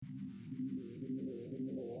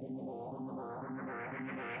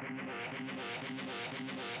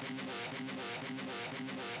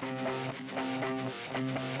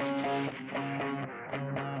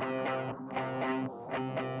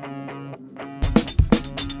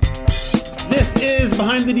This is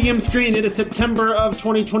Behind the DM Screen. It is September of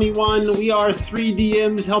 2021. We are three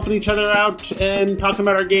DMs helping each other out and talking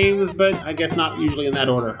about our games, but I guess not usually in that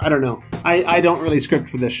order. I don't know. I don't really script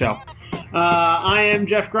for this show. I am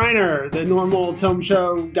Jeff Greiner, the normal Tome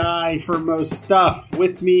Show guy for most stuff.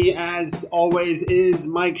 With me, as always, is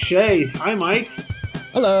Mike Shea. Hi, Mike.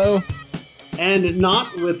 Hello. And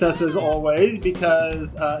not with us as always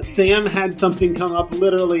because Sam had something come up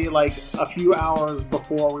literally like a few hours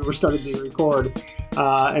before we were starting to record.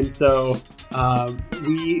 And so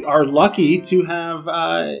we are lucky to have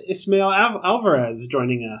Ismael Alvarez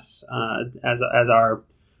joining us as our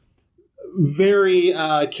very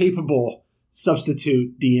capable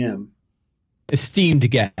substitute DM.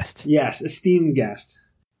 Esteemed guest. Yes, esteemed guest.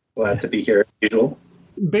 Glad to be here as usual.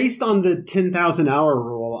 Based on the 10,000 hour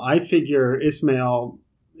rule, I figure Ismael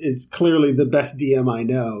is clearly the best DM I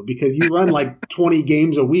know because you run like 20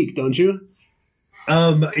 games a week, don't you?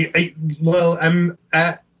 Well, I'm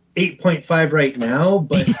at 8.5 right now,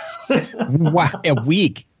 but Wow, a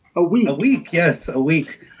week. A week. a week, yes, a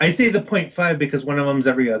week. I say the 0.5 because one of them's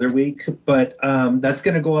every other week, but that's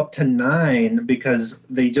going to go up to 9 because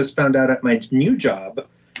they just found out at my new job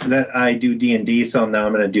that I do D&D, so now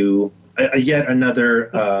I'm going to do yet another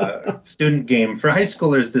student game for high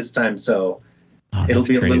schoolers this time, so it'll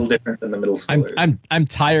be crazy. A little different than the middle schoolers. I'm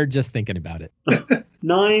tired just thinking about it.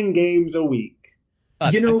 9 games a week.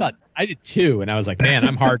 I thought I did 2, and I was like, man,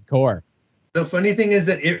 I'm hardcore. The funny thing is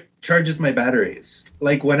that it charges my batteries.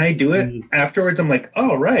 Like when I do it afterwards, I'm like,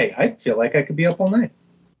 oh, right, I feel like I could be up all night.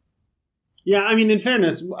 Yeah, I mean, in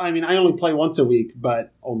fairness, I only play once a week,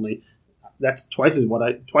 but only that's twice what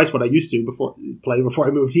I used to before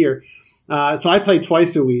I moved here. So I play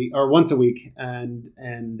twice a week or once a week, and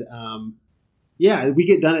we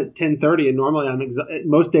get done at 10:30, and normally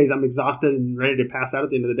most days I'm exhausted and ready to pass out at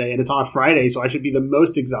the end of the day, and it's on a Friday, so I should be the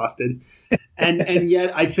most exhausted, and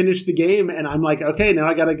yet I finish the game, and I'm like, okay, now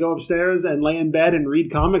I got to go upstairs and lay in bed and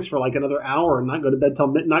read comics for like another hour, and not go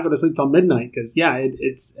to sleep till midnight because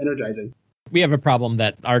it's energizing. We have a problem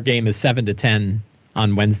that our game is 7 to 10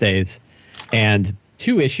 on Wednesdays, and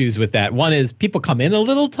 2 issues with that. One is people come in a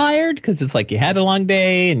little tired because it's like you had a long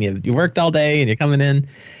day and you worked all day and you're coming in,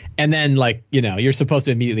 and then you're supposed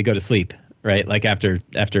to immediately go to sleep, right? Like after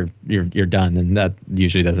you're done, and that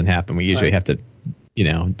usually doesn't happen. We usually have to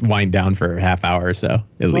wind down for a half hour or so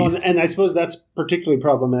at least. And I suppose that's particularly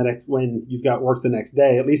problematic when you've got work the next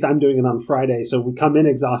day. At least I'm doing it on Friday, so we come in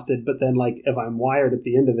exhausted, but then like if I'm wired at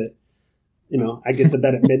the end of it, I get to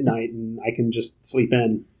bed at midnight and I can just sleep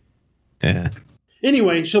in. Yeah.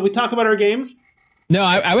 Anyway, shall we talk about our games? No,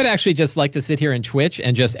 I would actually just like to sit here and Twitch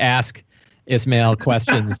and just ask Ismael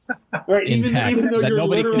questions. Right, even though you're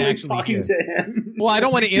literally talking to him. Well, I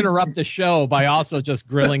don't want to interrupt the show by also just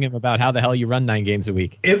grilling him about how the hell you run 9 games a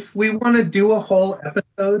week. If we want to do a whole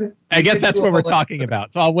episode, I guess that's what we're talking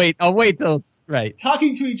about. So I'll wait till it's right.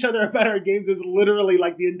 Talking to each other about our games is literally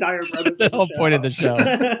like the entire premise the whole point of the show.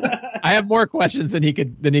 I have more questions than he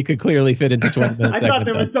could clearly fit into 20 minutes. I thought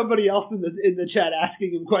there was somebody else in the chat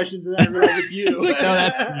asking him questions, and then I realized it's you. No,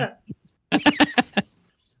 that's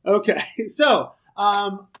Okay, so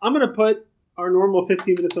I'm going to put our normal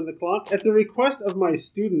 15 minutes on the clock. At the request of my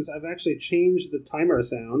students, I've actually changed the timer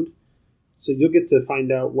sound, so you'll get to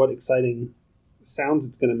find out what exciting sounds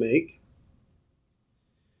it's going to make.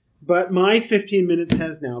 But my 15 minutes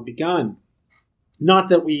has now begun. Not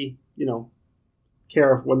that we,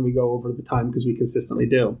 care when we go over the time, because we consistently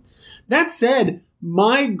do. That said,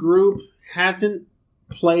 my group hasn't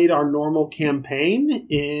played our normal campaign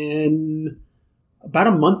in about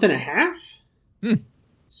a month and a half.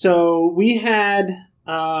 So we had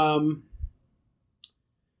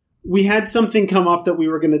something come up that we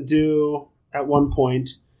were going to do at one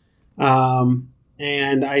point.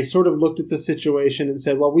 And I sort of looked at the situation and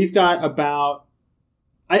said, well,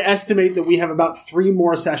 I estimate that we have about 3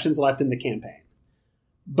 more sessions left in the campaign.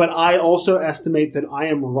 But I also estimate that I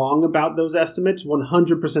am wrong about those estimates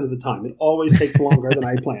 100% of the time. It always takes longer than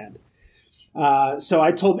I planned. So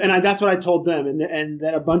that's what I told them, and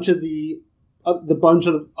then a bunch of the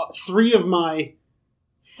 3 of my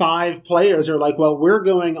 5 players are like, well, we're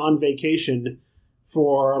going on vacation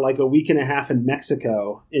for like a week and a half in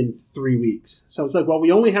Mexico in 3 weeks. So it's like, well,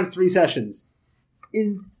 we only have 3 sessions.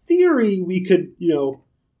 In theory, we could,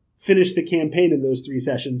 finish the campaign in those 3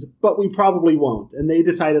 sessions, but we probably won't. And they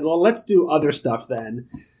decided, well, let's do other stuff then,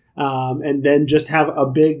 and then just have a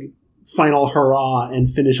big final hurrah and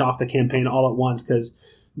finish off the campaign all at once, because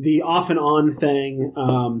the off and on thing,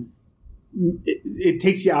 it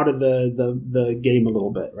takes you out of the game a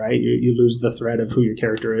little bit, right? You lose the thread of who your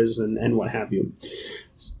character is and what have you.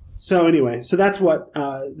 So anyway, so that's what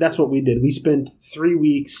we did. We spent 3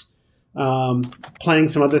 weeks playing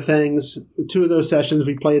some other things. 2 of those sessions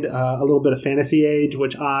we played a little bit of Fantasy Age,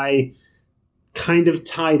 which I kind of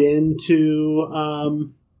tied into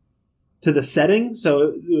to the setting.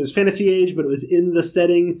 So it was Fantasy Age, but it was in the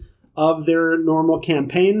setting of their normal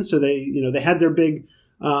campaign. So they had their big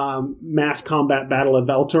mass combat battle of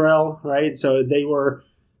Elturel, right? So they were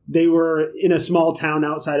in a small town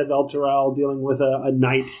outside of Elturel dealing with a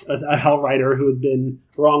knight, a Hell Rider who had been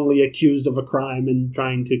wrongly accused of a crime and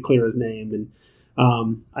trying to clear his name.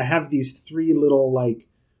 And I have these 3 little like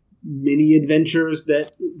mini adventures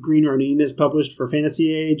that Green Ronin has published for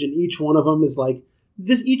Fantasy Age, and each one of them is like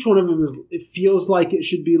this. Each one of them it feels like it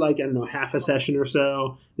should be like, I don't know, half a session or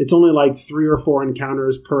so. It's only like 3 or 4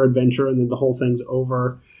 encounters per adventure, and then the whole thing's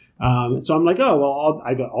over. So I'm like, oh, well,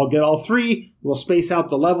 I'll get all 3. We'll space out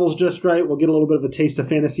the levels just right. We'll get a little bit of a taste of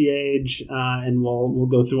Fantasy Age, and we'll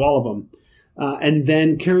go through all of them. And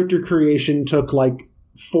then character creation took like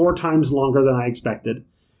 4 times longer than I expected.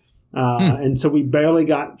 And so we barely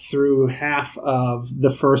got through half of the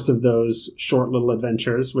first of those short little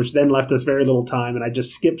adventures, which then left us very little time. And I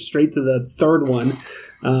just skipped straight to the third one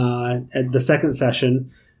at the second session,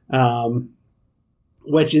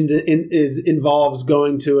 which involves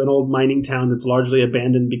going to an old mining town that's largely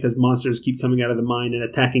abandoned because monsters keep coming out of the mine and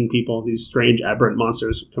attacking people. These strange aberrant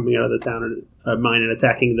monsters coming out of the town and mine and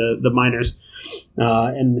attacking the miners.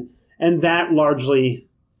 And that largely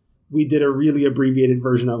we did a really abbreviated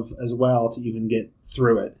version of as well to even get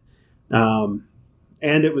through it.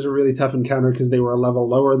 And it was a really tough encounter because they were a level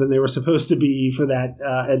lower than they were supposed to be for that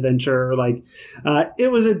adventure.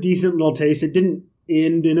 It was a decent little taste. It didn't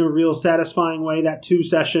end in a real satisfying way, that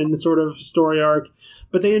 2-session sort of story arc,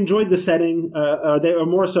 but they enjoyed the setting.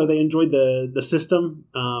 They enjoyed the system.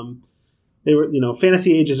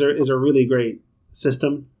 Fantasy Age is a really great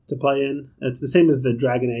system to play in. It's the same as the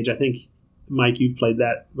Dragon Age. I think, Mike, you've played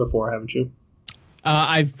that before, haven't you?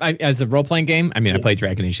 I've as a role playing game. I mean, I played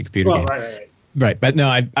Dragon Age, a computer game. Right. But no,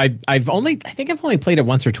 I've only played it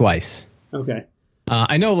once or twice. Okay.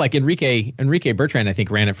 I know, like Enrique Bertrand, I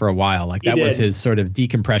think ran it for a while. Like that was his sort of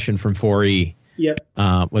decompression from 4E. Yep.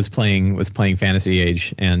 Was playing Fantasy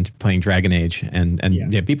Age and playing Dragon Age, and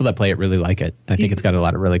people that play it really like it. I think it's got a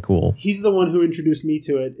lot of really cool. He's the one who introduced me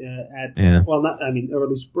to it or at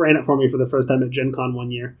least ran it for me for the first time at Gen Con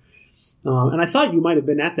one year. And I thought you might have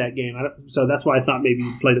been at that game, so that's why I thought maybe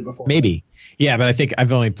you played it before. Maybe, yeah, but I think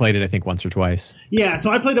I've only played it once or twice. Yeah,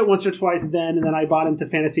 so I played it once or twice then, and then I bought into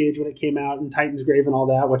Fantasy Age when it came out, and Titan's Grave and all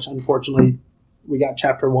that, which unfortunately we got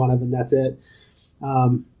Chapter 1 of, and that's it,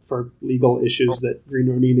 for legal issues that Green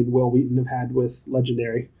Ronin and Will Wheaton have had with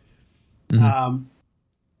Legendary. Mm-hmm.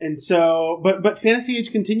 And so, but Fantasy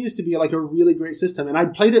Age continues to be like a really great system, and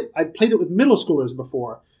I'd played it with middle schoolers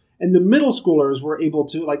before. And the middle schoolers were able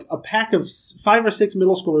to, like a pack of 5 or 6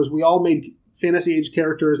 middle schoolers, we all made Fantasy Age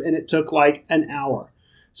characters, and it took like an hour.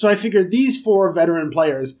 So I figured these 4 veteran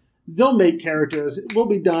players, they'll make characters. We'll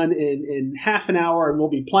be done in half an hour, and we'll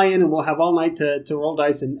be playing, and we'll have all night to roll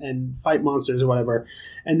dice and fight monsters or whatever.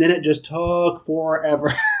 And then it just took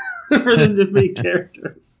forever for them to make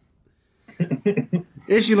characters.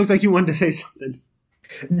 Ish, you looked like you wanted to say something.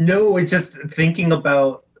 No, it's just thinking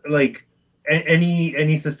about, like,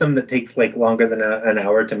 any system that takes like longer than an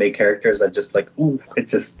hour to make characters, I just like, ooh, it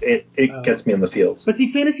gets me in the feels. But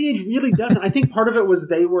see, Fantasy Age really doesn't. I think part of it was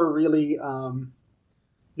they were really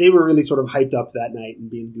sort of hyped up that night and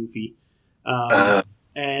being goofy.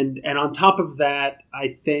 And on top of that, I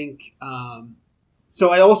think, so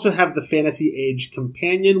I also have the Fantasy Age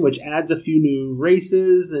Companion, which adds a few new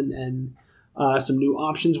races and some new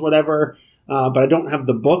options, whatever. But I don't have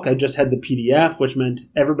the book. I just had the PDF, which meant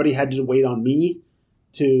everybody had to wait on me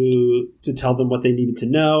to tell them what they needed to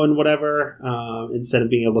know and whatever, instead of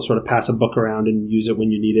being able to sort of pass a book around and use it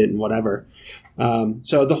when you need it and whatever.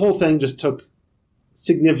 So the whole thing just took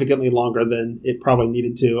significantly longer than it probably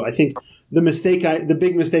needed to. I think the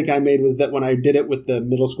big mistake I made was that when I did it with the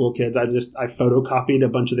middle school kids, I photocopied a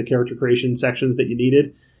bunch of the character creation sections that you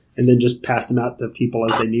needed and then just passed them out to people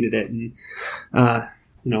as they needed it. And,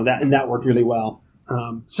 that worked really well.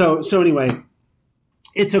 So anyway,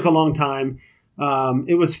 it took a long time.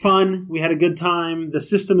 It was fun. We had a good time. The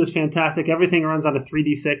system is fantastic. Everything runs on a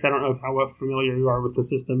 3D6. I don't know how familiar you are with the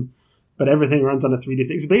system, but everything runs on a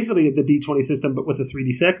 3D6. It's basically the D20 system, but with a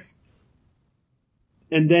 3D6.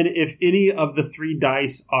 And then if any of the 3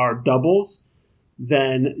 dice are doubles,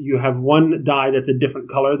 then you have one die that's a different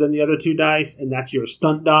color than the other two dice, and that's your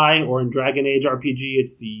stunt die, or in Dragon Age RPG,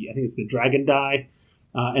 I think it's the dragon die,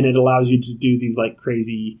 and it allows you to do these like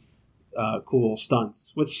crazy, cool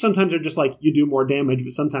stunts, which sometimes are just like you do more damage,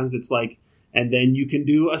 but sometimes it's like, and then you can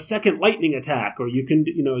do a second lightning attack, or you can,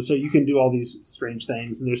 so you can do all these strange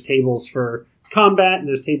things, and there's tables for combat, and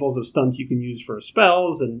there's tables of stunts you can use for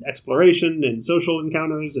spells and exploration and social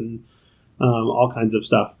encounters and all kinds of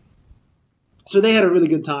stuff. So they had a really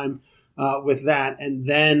good time with that, and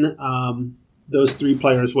then those 3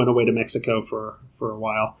 players went away to Mexico for a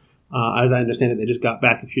while. As I understand it, they just got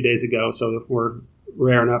back a few days ago, so we're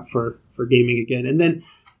raring up for gaming again. And then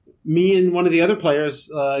me and one of the other players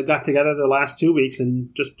got together the last 2 weeks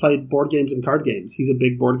and just played board games and card games. He's a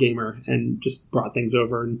big board gamer and just brought things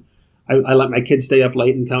over. And I let my kids stay up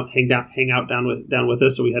late and hang out down with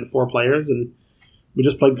us. So we had 4 players, and we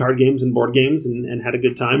just played card games and board games and had a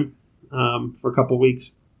good time for a couple of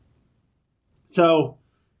weeks. So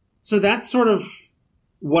that's sort of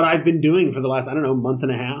what I've been doing for the last, month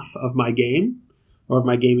and a half of my game, or of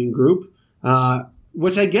my gaming group,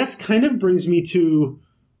 which I guess kind of brings me to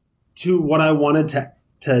what I wanted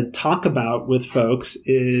to talk about with folks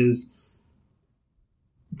is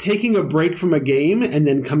taking a break from a game and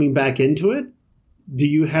then coming back into it. Do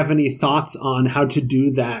you have any thoughts on how to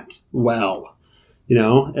do that well?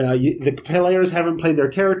 The players haven't played their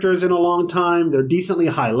characters in a long time. They're decently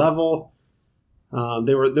high level.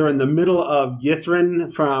 They're in the middle of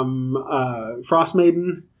Yithrin from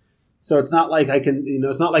Frostmaiden. So it's not like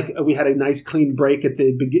it's not like we had a nice clean break at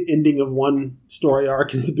the ending of one story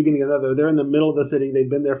arc and at the beginning of another. They're in the middle of the city. They've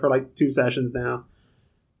been there for like 2 sessions now.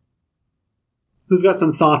 Who's got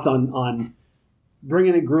some thoughts on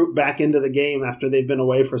bringing a group back into the game after they've been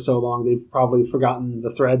away for so long? They've probably forgotten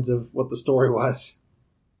the threads of what the story was.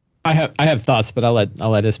 I have thoughts, but I'll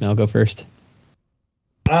let Ismail go first.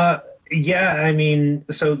 Yeah, I mean,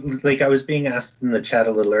 so like I was being asked in the chat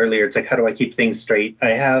a little earlier, it's like, how do I keep things straight? I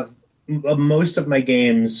have most of my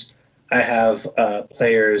games, I have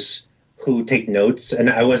players who take notes, and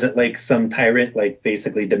I wasn't like some tyrant, like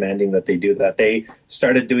basically demanding that they do that. They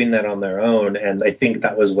started doing that on their own, and I think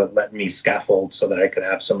that was what let me scaffold so that I could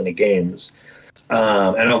have so many games.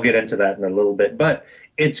 And I'll get into that in a little bit, but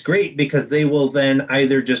it's great because they will then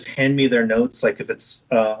either just hand me their notes, like if it's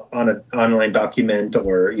on an online document,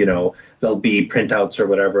 or, there'll be printouts or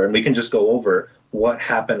whatever, and we can just go over what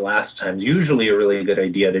happened last time. Usually a really good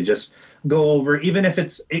idea to just go over, even if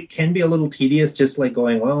it can be a little tedious, just like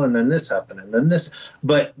going, well, and then this happened, and then this.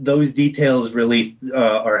 But those details really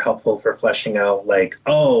are helpful for fleshing out, like,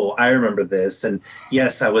 oh, I remember this, and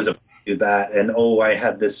yes, I was able to do that, and oh, I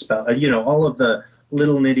had this spell, all of the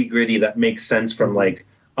little nitty gritty that makes sense from like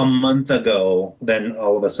a month ago. Then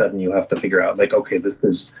all of a sudden you have to figure out like, okay, this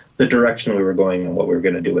is the direction we were going and what we were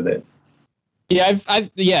going to do with it.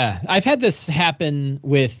 Yeah, I've had this happen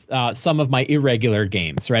with some of my irregular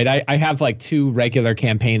games, right? I have like 2 regular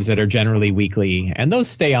campaigns that are generally weekly, and those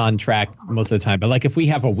stay on track most of the time. But like if we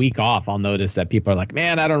have a week off, I'll notice that people are like,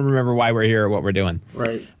 man, I don't remember why we're here or what we're doing.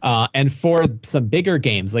 Right. And for some bigger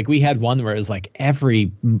games, like we had one where it was like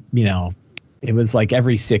every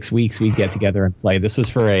 6 weeks we'd get together and play. This was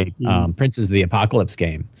for a Princes of the Apocalypse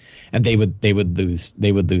game, and they would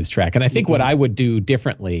lose track. And I think what I would do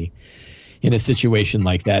differently in a situation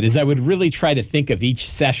like that is I would really try to think of each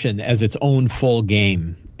session as its own full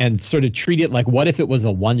game and sort of treat it like, what if it was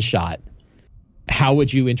a one shot? How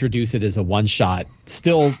would you introduce it as a one shot?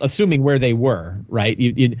 Still assuming where they were, right?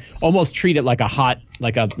 You'd almost treat it like a hot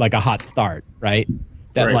start, right?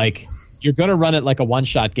 That right. Like you're going to run it like a one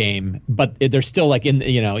shot game, but they're still like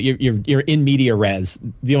you're in media res.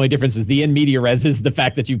 The only difference is the in media res is the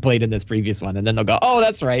fact that you played in this previous one, and then they'll go, oh,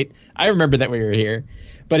 that's right, I remember that we were here.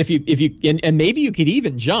 But if you and maybe you could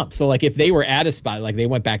even jump. So like if they were at a spot, like they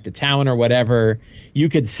went back to town or whatever, you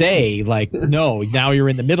could say like, no, now you're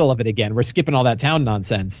in the middle of it again. We're skipping all that town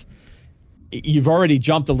nonsense. You've already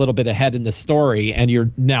jumped a little bit ahead in the story, and you're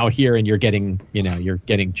now here, and you're getting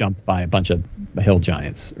jumped by a bunch of hill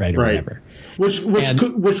giants, right? Or whatever. Which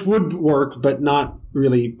would work, but not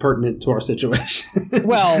really pertinent to our situation.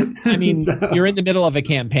 Well, I mean, you're in the middle of a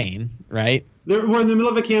campaign, right? We're in the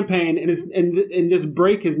middle of a campaign, and this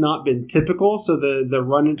break has not been typical. So the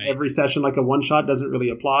run every session like a one shot doesn't really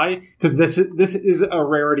apply, because this is a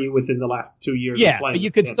rarity within the last 2 years. Yeah, of playing but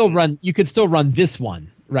you could still run. You could still run this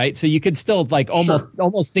one, right? So you could still like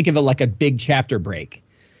almost think of it like a big chapter break.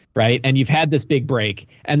 right? And you've had this big break,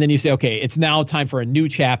 and then you say, okay, it's now time for a new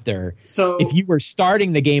chapter. So if you were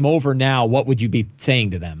starting the game over now, what would you be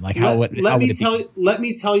saying to them? Like, let me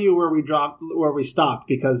tell you where we stopped,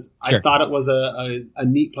 because Sure. I thought it was a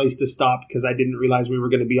neat place to stop, because I didn't realize we were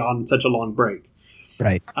going to be on such a long break.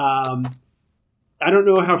 Right. I don't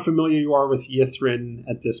know how familiar you are with Yithrin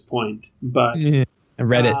at this point, but I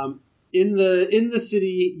read it. In the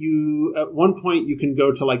city, you at one point you can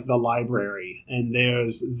go to like the library, and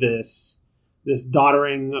there's this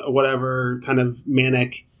doddering, whatever kind of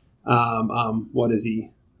manic, what is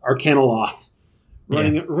he, Arcanoloth,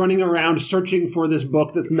 running around searching for this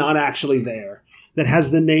book that's not actually there, that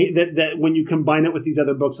has the name that when you combine it with these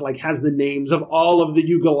other books, like has the names of all of the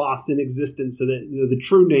Yugoloths in existence, so that the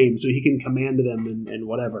true names, so he can command them and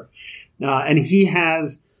whatever, and he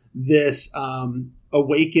has this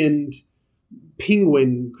awakened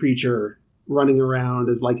penguin creature running around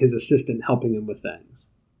as like his assistant, helping him with things.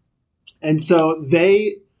 And so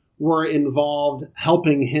they were involved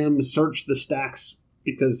helping him search the stacks,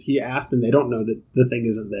 because he asked and they don't know that the thing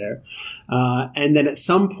isn't there. And then at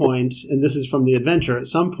some point, and this is from the adventure, at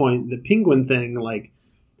some point the penguin thing like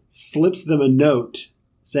slips them a note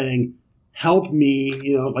saying, help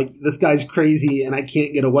me, like this guy's crazy and I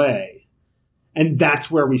can't get away. And that's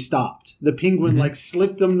where we stopped. The penguin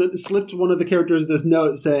slipped one of the characters this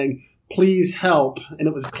note saying, please help. And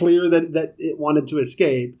it was clear that it wanted to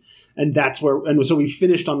escape. And so we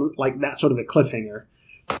finished on like that sort of a cliffhanger.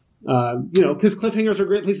 Because cliffhangers are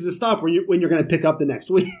great places to stop when you're going to pick up the next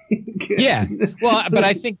week. Yeah. Well, but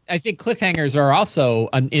I think cliffhangers are also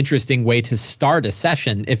an interesting way to start a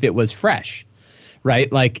session if it was fresh.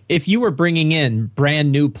 Right? Like if you were bringing in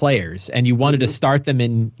brand new players and you wanted to start them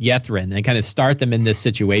in Yithrin and kind of start them in this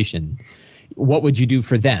situation, what would you do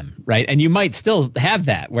for them? Right? And you might still have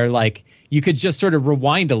that where like you could just sort of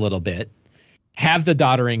rewind a little bit, have the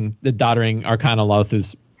doddering Arcanoloth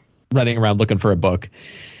who's running around looking for a book,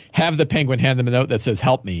 have the penguin hand them a note that says,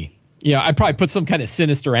 help me. I'd probably put some kind of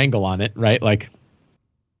sinister angle on it, right? Like,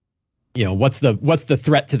 what's the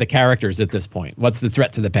threat to the characters at this point? What's the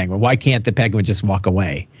threat to the penguin? Why can't the penguin just walk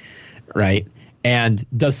away? Right. And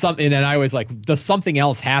does something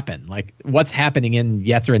else happen? Like what's happening in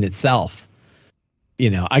Yithrin itself?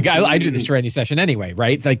 I do this for any session anyway,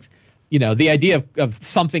 right? It's like, the idea of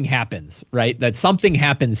something happens, right? That something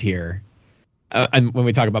happens here. And when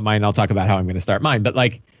we talk about mine, I'll talk about how I'm going to start mine. But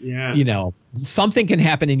like, something can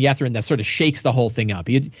happen in Yithrin that sort of shakes the whole thing up.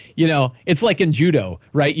 It's like in judo,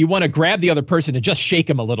 right? You want to grab the other person and just shake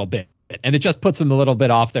them a little bit, and it just puts them a little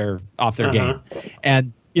bit off their game.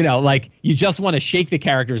 And like you just want to shake the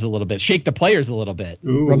characters a little bit, shake the players a little bit,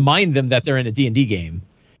 remind them that they're in a D&D game.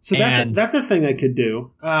 So that's a thing I could do.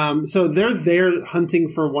 So they're there hunting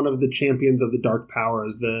for one of the champions of the dark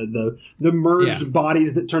powers, the merged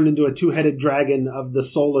bodies that turned into a two-headed dragon of the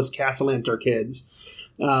soulless Castellanter kids.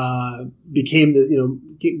 Became this,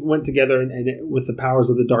 went together and with the powers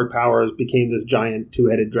of the dark powers became this giant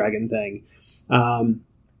two-headed dragon thing.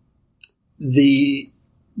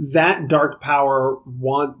 That dark power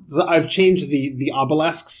I've changed the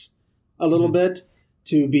obelisks a little bit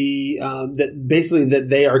to be that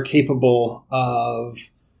they are capable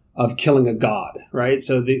of killing a god, right?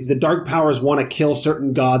 So the dark powers want to kill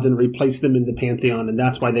certain gods and replace them in the pantheon, and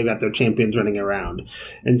that's why they've got their champions running around.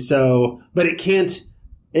 And so, but it can't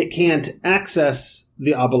access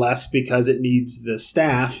the obelisk because it needs the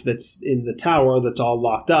staff that's in the tower that's all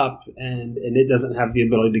locked up, and it doesn't have the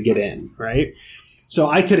ability to get in, right? So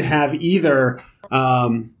I could have either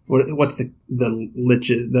what's the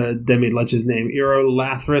demi-lich's name?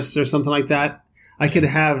 Irolathris or something like that. I could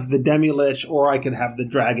have the demi-lich, or I could have the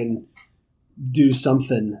dragon do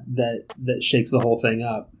something that shakes the whole thing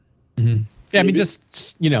up. Mm-hmm. Yeah, I mean,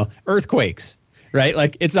 just earthquakes, right?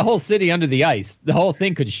 Like it's a whole city under the ice. The whole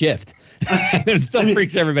thing could shift. It still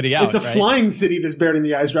freaks everybody out. It's a flying city that's buried in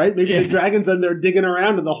the ice, right? Maybe the dragon's in there digging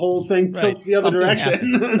around, and the whole thing tilts the other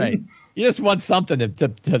direction. Right. You just want something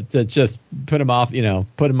to just put them off,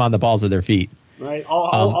 put them on the balls of their feet. Right.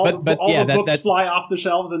 All the books fly off the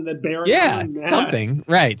shelves and they bury them. Something.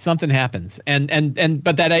 Right. Something happens.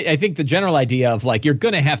 But that I think the general idea of like, you're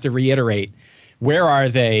going to have to reiterate, where are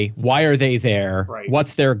they? Why are they there? Right.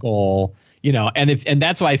 What's their goal? And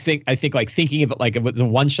that's why I think like thinking of it like it was a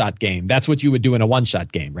one-shot game. That's what you would do in a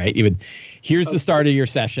one-shot game, right? Here's the start of your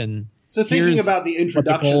session. So thinking about the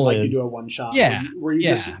introduction like you do a one-shot. Yeah. Where you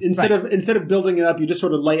just instead of building it up, you just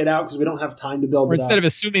sort of lay it out because we don't have time to build it up. Instead of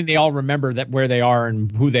assuming they all remember that where they are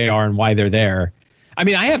and who they are and why they're there. I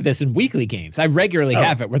mean, I have this in weekly games. I regularly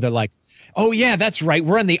have it where they're like, oh yeah, that's right.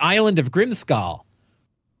 We're on the island of Grimskull.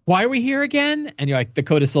 why are we here again? And you're like, the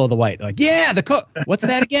Code of Soul of the White. They're like, yeah, what's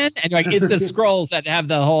that again? And you're like, it's the scrolls that have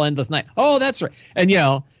the whole endless night. Oh, that's right. And,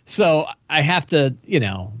 so I have to,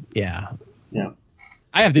 Yeah.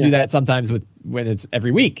 I have to do that sometimes when it's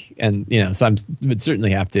every week. And, so would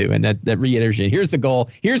certainly have to. And that reiteration, here's the goal.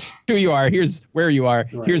 Here's who you are. Here's where you are.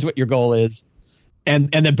 Right. Here's what your goal is. And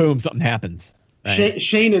then boom, something happens. Right?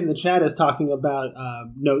 Shane in the chat is talking about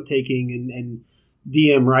note taking and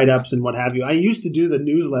DM write-ups and what have you. I used to do the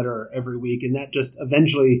newsletter every week, and that just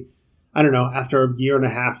eventually, I don't know, after a year and a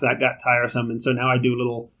half, that got tiresome. And so now I do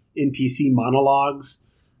little NPC monologues,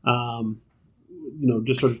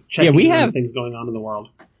 just sort of checking on things going on in the world.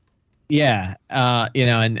 Yeah.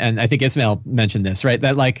 And I think Ismail mentioned this, right?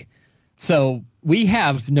 That so we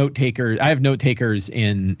have note takers. I have note takers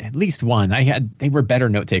in at least one. They were better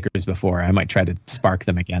note takers before. I might try to spark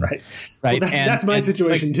them again. Right. Well, that's my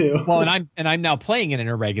situation too. Well, and I'm now playing in an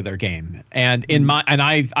irregular game, and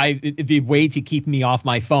the way to keep me off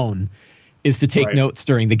my phone is to take notes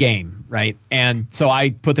during the game, right? And so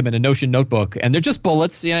I put them in a Notion notebook, and they're just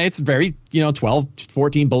bullets. It's very 12,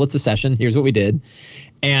 14 bullets a session. Here's what we did.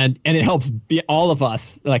 And it helps all of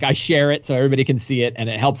us. I share it so everybody can see it, and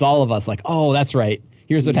it helps all of us. Oh, that's right.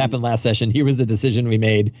 Here's what happened last session. Here was the decision we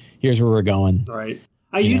made. Here's where we're going. Right.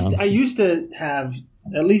 I used to have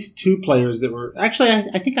at least two players that were actually.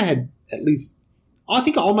 I think I had at least. I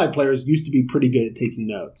think all my players used to be pretty good at taking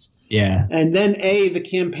notes. Yeah. And then the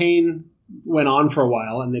campaign went on for a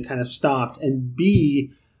while, and they kind of stopped. And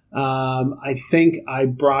B. I think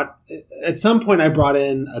at some point I brought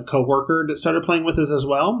in a coworker that started playing with us as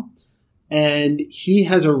well. And he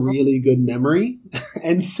has a really good memory.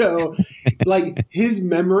 And so his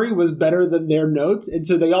memory was better than their notes. And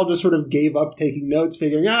so they all just sort of gave up taking notes,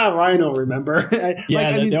 figuring, Ryan will remember.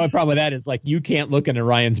 The only problem with that is you can't look into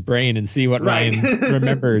Ryan's brain and see what Ryan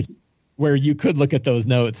remembers, where you could look at those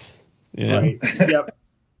notes. Right. Yep.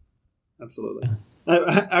 Absolutely.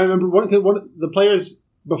 I remember one of the players,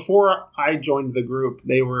 before I joined the group,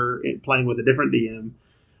 they were playing with a different DM,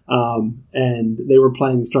 and they were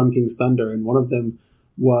playing Storm King's Thunder, and one of them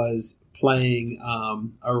was playing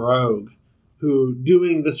a rogue who,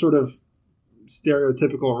 doing the sort of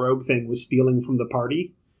stereotypical rogue thing, was stealing from the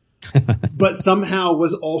party, but somehow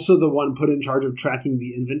was also the one put in charge of tracking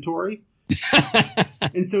the inventory.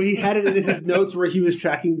 And so he had it in his notes where he was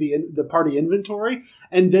tracking the party inventory,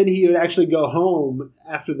 and then he would actually go home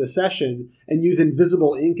after the session and use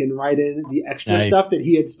invisible ink and write in the extra stuff that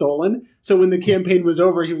he had stolen. So when the campaign was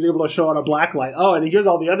over, he was able to show on a black light. Oh, and here's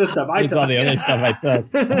all the other stuff I took. All the other stuff I took.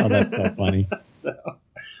 Oh, that's so funny.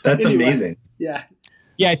 That's amazing. Yeah.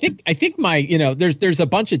 Yeah, I think my, there's a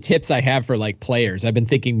bunch of tips I have for players. I've been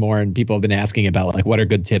thinking more, and people have been asking about what are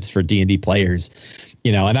good tips for D&D players,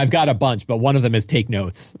 and I've got a bunch, but one of them is take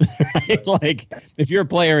notes. Right? If you're a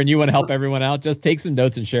player and you want to help everyone out, just take some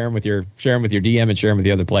notes and share them with your DM and share them with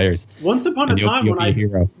the other players. Once upon a time,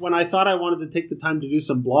 when I thought I wanted to take the time to do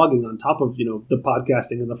some blogging on top of the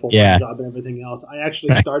podcasting and the full-time job and everything else, I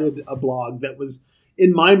actually started a blog that was,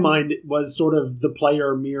 in my mind, it was sort of the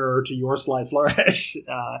player mirror to Your Sly Flourish.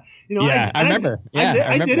 I remember.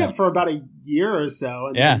 I did it for about a year or so,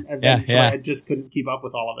 and then eventually I just couldn't keep up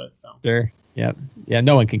with all of it. So sure, yeah.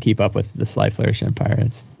 No one can keep up with the Sly Flourish Empire.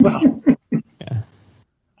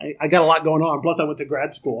 I got a lot going on. Plus, I went to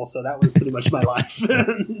grad school, so that was pretty much my life.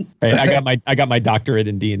 Right, I got my doctorate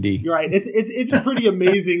in D&D. You're right. It's pretty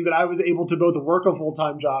amazing that I was able to both work a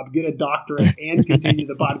full-time job, get a doctorate, and continue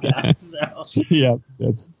the podcast. So. Yeah,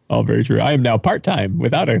 that's all very true. I am now part-time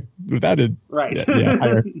without a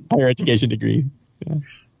higher education degree. Yeah.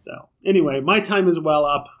 So anyway, my time is well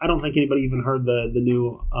up. I don't think anybody even heard the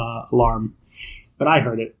new alarm, but I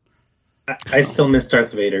heard it. I still miss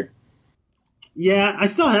Darth Vader. Yeah, I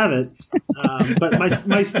still have it, but my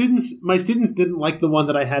students didn't like the one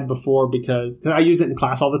that I had before because I use it in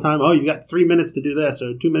class all the time. Oh, you got 3 minutes to do this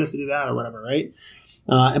or 2 minutes to do that or whatever, right?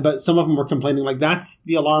 But some of them were complaining that's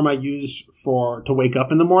the alarm I use to wake up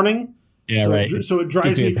in the morning. Yeah, so right. So it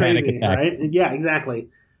drives me crazy, right? Yeah, exactly.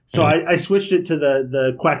 So I switched it to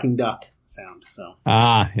the quacking duck sound. So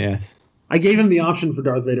yes, I gave him the option for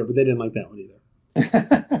Darth Vader, but they didn't like that one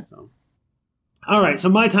either. So. All right, so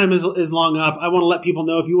my time is long up. I want to let people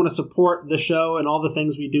know if you want to support the show and all the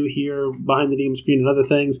things we do here behind the DM screen and other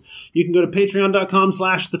things, you can go to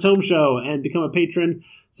patreon.com/The Tome Show and become a patron.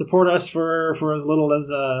 Support us for as little as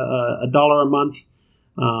 $1 a month,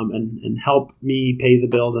 and help me pay the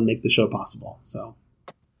bills and make the show possible. So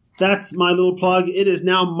that's my little plug. It is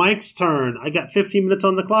now Mike's turn. I got 15 minutes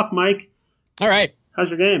on the clock, Mike. All right. How's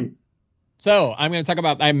your game? So I'm going to talk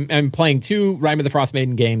about. I'm playing 2 Rime of the Frost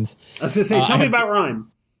Maiden games. I was going to say, tell me about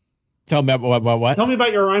Rime. Tell me about what? Tell me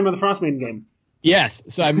about your Rime of the Frostmaiden game. Yes.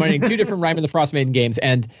 So I'm running 2 different Rime of the Frostmaiden games,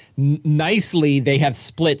 and nicely they have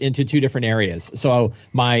split into 2 different areas. So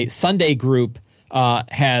my Sunday group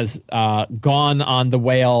has gone on the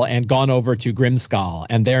Whale and gone over to Grimskull,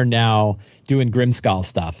 and they're now doing Grimskull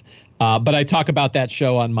stuff. But I talk about that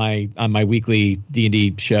show on my weekly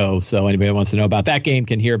D&D show, so anybody who wants to know about that game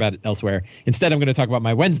can hear about it elsewhere. Instead, I'm going to talk about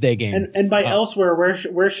my Wednesday game. And by elsewhere,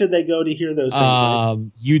 where should they go to hear those things?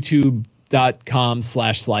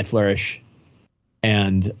 YouTube.com/SlyFlourish.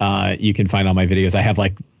 And you can find all my videos. I have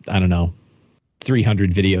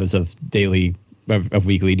 300 videos of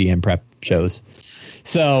weekly DM prep shows.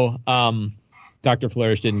 So Dr.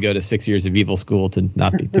 Flourish didn't go to 6 years of evil school to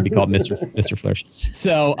be called Mr. Flourish.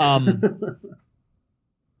 So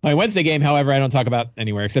my Wednesday game, however, I don't talk about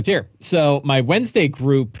anywhere except here. So my Wednesday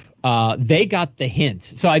group, they got the hint.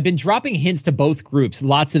 So I've been dropping hints to both groups,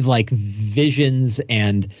 lots of visions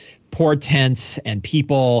and portents and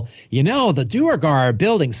people, the Duergar are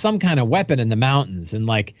building some kind of weapon in the mountains. And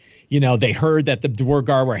they heard that the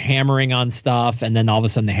Duergar were hammering on stuff, and then all of a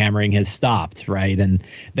sudden the hammering has stopped, right? And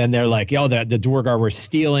then they're like, the Duergar were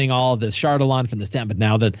stealing all of the Chardalon from the stem, but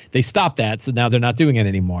now that they stopped that, so now they're not doing it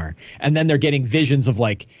anymore. And then they're getting visions of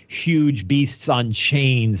huge beasts on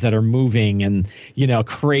chains that are moving, and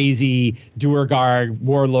crazy Duergar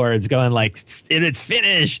warlords going it's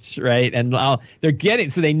finished, right? And they're getting,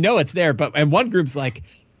 so they know it's there, and one group's like,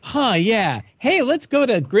 yeah, hey, let's go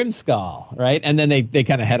to Grimskull, right? And then they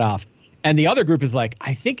kind of head off. And the other group is like,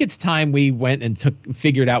 I think it's time we went and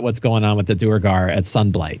figured out what's going on with the Duergar at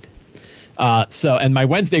Sunblight. And my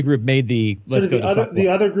Wednesday group made the the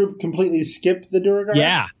other group completely skipped the Duergar?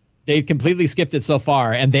 Yeah, they completely skipped it so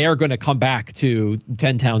far, and they are going to come back to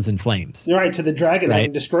 10 Towns in Flames. You're right, to the dragon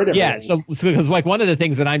having destroyed everything. Yeah, so because one of the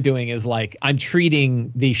things that I'm doing is I'm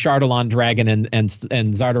treating the Chardalon dragon and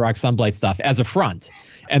Zardarok Sunblight stuff as a front.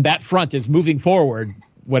 And that front is moving forward,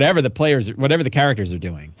 whatever the characters are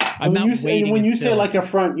doing. When you say a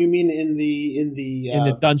front, you mean in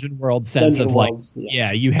the dungeon world sense of worlds,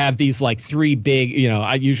 you have these 3 big,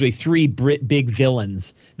 usually 3 big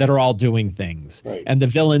villains that are all doing things. Right. And the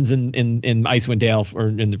villains in Icewind Dale or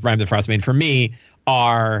in the Rime of the Frostmaiden for me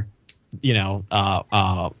are,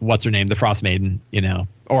 what's her name, the Frostmaiden,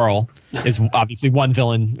 Oral is obviously one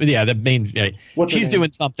villain. Yeah, the main. She's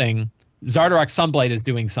doing something. Zardarok Sunblight is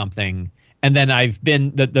doing something, and then I've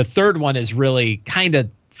been the third one is really kind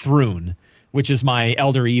of Thrune, which is my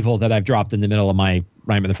Elder Evil that I've dropped in the middle of my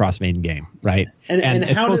Rime of the Frostmaiden game, right? And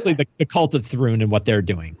it's mostly the cult of Thrune and what they're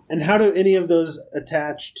doing. And how do any of those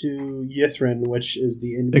attach to Yithrin, which is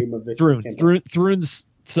the end game of the Thrune?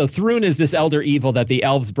 So Thrune is this Elder Evil that the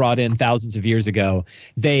elves brought in thousands of years ago.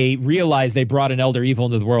 They realized they brought an Elder Evil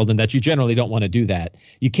into the world and that you generally don't want to do that.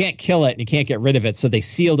 You can't kill it and you can't get rid of it. So they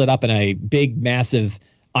sealed it up in a big, massive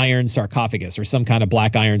iron sarcophagus or some kind of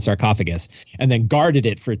black iron sarcophagus and then guarded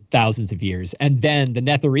it for thousands of years. And then the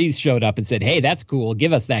Netherese showed up and said, hey, that's cool.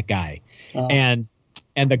 Give us that guy. And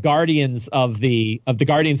the guardians of the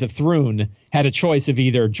Guardians of Thrune had a choice of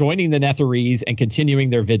either joining the Netherese and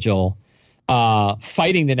continuing their vigil,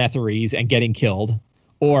 fighting the Netherese and getting killed,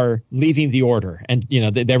 or leaving the order. And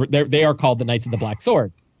they are called the Knights of the Black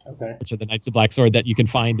Sword, which are the Knights of the Black Sword that you can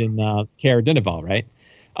find in Caer Dineval, right?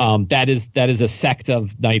 That is a sect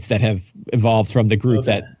of knights that have evolved from the group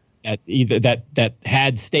that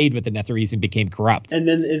had stayed with the Netherese and became corrupt. And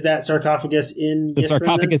then is that sarcophagus in the Yithrin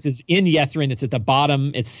sarcophagus is in Yithrin. It's at the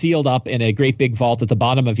bottom. It's sealed up in a great big vault at the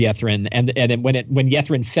bottom of Yithrin. And when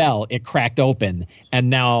Yithrin fell, it cracked open, and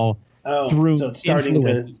now Thrune's influence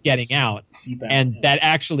is getting out, and that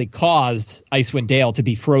actually caused Icewind Dale to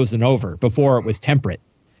be frozen over. Before it was temperate,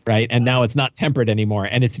 right? And now it's not temperate anymore,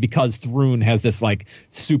 and it's because Thrune has this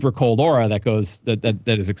super cold aura that goes that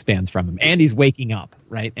expands from him, and he's waking up,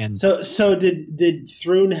 right? And so did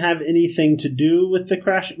Thrune have anything to do with the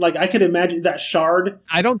crash? I could imagine that shard.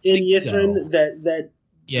 I don't think Yithrin so. that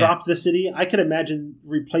dropped the city. I could imagine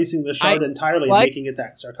replacing the shard entirely and making it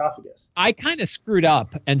that sarcophagus. I kind of screwed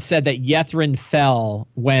up and said that Yithrin fell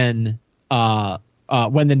when the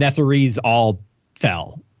Netherese all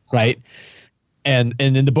fell, right? And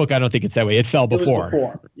in the book, I don't think it's that way. It fell before. It was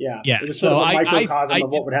before. Yeah. Yeah. It was sort of a microcosm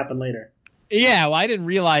of what would happen later. Yeah. Well, I didn't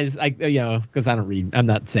realize, because I don't read. I'm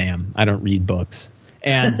not Sam. I don't read books.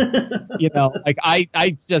 And,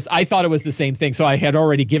 I thought it was the same thing. So I had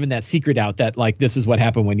already given that secret out that, this is what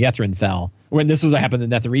happened when Yithrin fell. When this was what happened when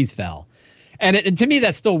Netherese fell. And to me,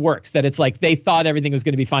 that still works. That it's like they thought everything was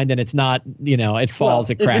going to be fine, then it's not. It falls,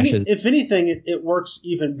 it crashes. If anything, it works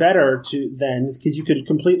even better because you could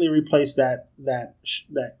completely replace that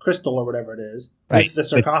crystal or whatever it is with the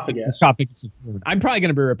sarcophagus. The sarcophagus of Thrun. I'm probably going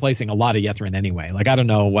to be replacing a lot of Ythryn anyway. Like I don't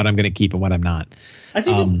know what I'm going to keep and what I'm not. I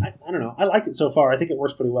think I don't know. I like it so far. I think it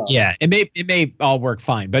works pretty well. Yeah, it may all work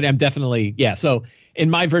fine, but I'm definitely So in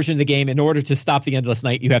my version of the game, in order to stop the Endless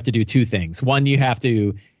Night, you have to do two things. One, you have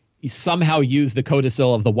to somehow use the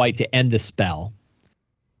codicil of the white to end the spell,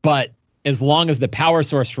 but as long as the power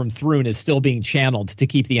source from Thrun is still being channeled to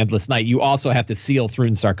keep the Endless Night, you also have to seal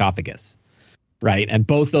Thrun's sarcophagus, right? And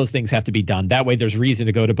both those things have to be done. That way there's reason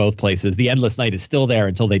to go to both places. The Endless Night is still there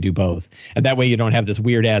until they do both. And that way you don't have this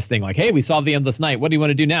weird-ass thing like, hey, we solved the Endless Night. What do you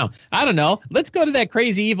want to do now? I don't know. Let's go to that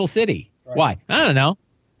crazy evil city. Right. Why? I don't know.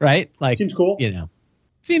 Right? Like seems cool.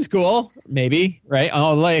 Seems cool, maybe, right?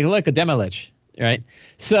 Oh, look, a Demilich, right?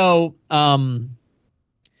 So,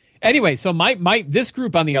 anyway, so this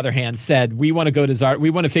group, on the other hand, said we want to go to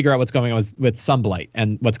we want to figure out what's going on with Sunblight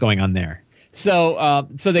and what's going on there. So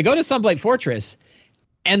they go to Sunblight Fortress,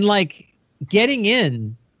 and like getting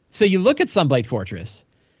in. So you look at Sunblight Fortress,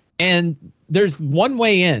 and there's one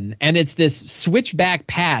way in, and it's this switchback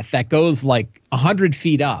path that goes like 100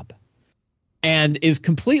 feet up, and is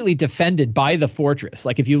completely defended by the fortress.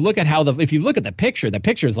 Like if you look at the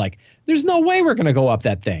picture is like, there's no way we're going to go up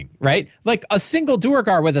that thing, right? Like a single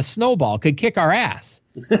Duergar with a snowball could kick our ass,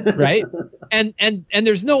 right? and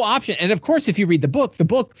there's no option. And of course, if you read the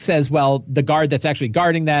book says, well, the guard that's actually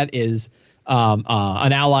guarding that is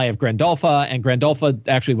an ally of Grandolpha, and Grandolpha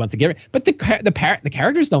actually wants to get it. But the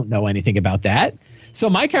characters don't know anything about that. So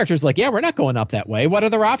my character's like, yeah, we're not going up that way. What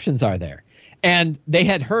other options are there? And they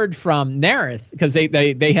had heard from Nerith because they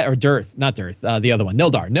had, or Dirth, not Dirth, the other one,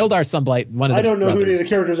 Nildar Sunblight. One of the I don't know brothers. who any of the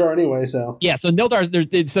characters are anyway. So yeah, so Nildar,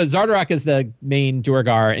 so Zardarok is the main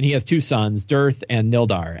Duergar, and he has two sons, Dirth and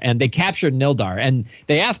Nildar, and they captured Nildar, and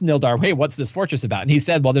they asked Nildar, hey, what's this fortress about? And he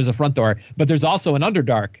said, well, there's a front door, but there's also an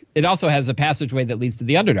Underdark. It also has a passageway that leads to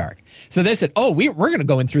the Underdark. So they said, oh, we're going to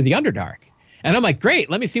go in through the Underdark. And I'm like,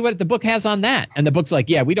 great, let me see what the book has on that. And the book's like,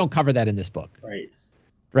 yeah, we don't cover that in this book.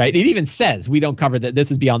 Right. It even says we don't cover that. This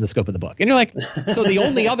is beyond the scope of the book. And you're like, so the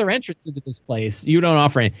only other entrance into this place, you don't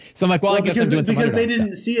offer any. So I'm like, well I guess I'm doing some because they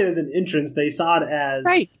didn't see it as an entrance. They saw it as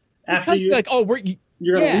right. After because you, like, oh,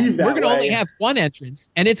 you're going to leave that we're going to way. only have one entrance,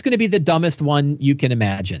 and it's going to be the dumbest one you can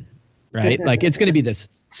imagine. Right. Like it's going to be this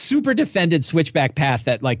super defended switchback path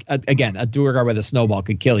that, like, again, a Duergar with a snowball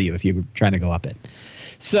could kill you if you were trying to go up it.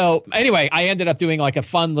 So anyway, I ended up doing like a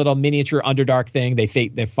fun little miniature Underdark thing. They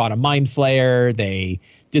fought a Mind Flayer.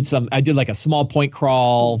 I did like a small point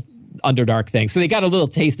crawl Underdark thing. So they got a little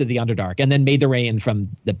taste of the Underdark, and then made their way in from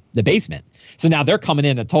the basement. So now they're coming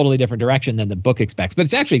in a totally different direction than the book expects, but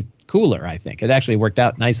it's actually cooler. I think it actually worked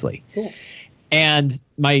out nicely. Cool. And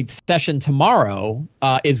my session tomorrow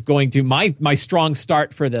is going to my strong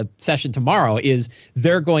start for the session tomorrow is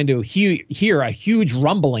they're going to hear a huge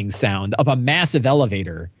rumbling sound of a massive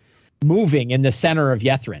elevator moving in the center of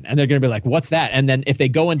Ythryn, and they're going to be like, "What's that?" And then if they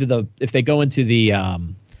go into the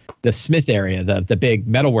smith area, the big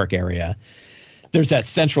metalwork area, there's that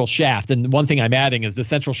central shaft. And one thing I'm adding is the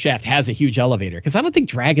central shaft has a huge elevator, because I don't think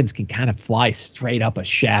dragons can kind of fly straight up a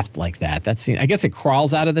shaft like that. I guess it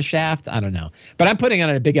crawls out of the shaft. I don't know. But I'm putting it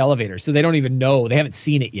on a big elevator, so they don't even know. They haven't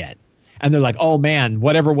seen it yet. And they're like, oh, man,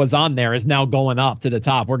 whatever was on there is now going up to the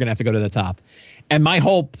top. We're going to have to go to the top. And my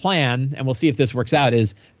whole plan, and we'll see if this works out,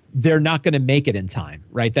 is they're not going to make it in time,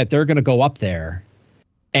 right? That they're going to go up there,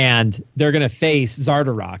 and they're going to face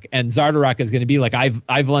Zardarok, and Zardarok is going to be like, I've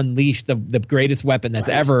unleashed the greatest weapon that's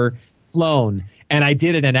ever flown, and I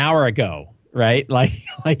did it an hour ago, right? Like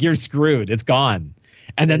you're screwed. It's gone.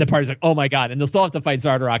 And then the party's like, oh my God. And they'll still have to fight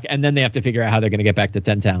Zardarok, and then they have to figure out how they're going to get back to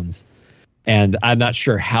 10 Towns. And I'm not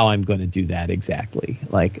sure how I'm going to do that exactly.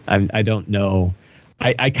 Like, I don't know.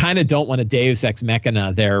 I kind of don't want to Deus Ex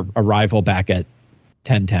Machina their arrival back at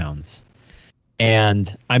 10 Towns.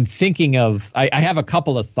 And I'm thinking of, I have a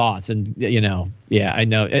couple of thoughts, and I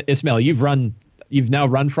know, Ismail, you've now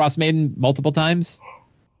run Frostmaiden multiple times.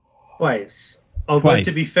 Twice. Although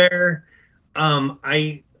to be fair,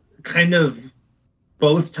 I kind of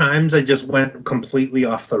both times I just went completely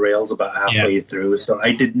off the rails about halfway through, so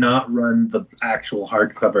I did not run the actual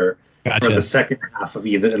hardcover for the second half of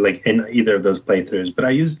either of those playthroughs. But I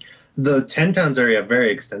used the 10 Towns area very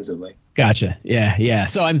extensively. Gotcha. Yeah.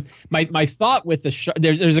 So my thought with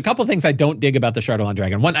there's a couple things I don't dig about the Shardalon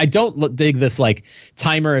Dragon. One, I don't dig this like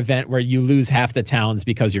timer event where you lose half the towns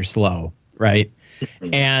because you're slow, right?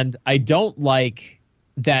 Mm-hmm. And I don't like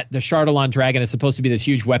that the Chardalon Dragon is supposed to be this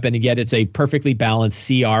huge weapon, and yet it's a perfectly balanced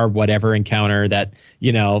CR whatever encounter that,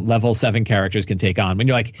 you know, level 7 characters can take on. When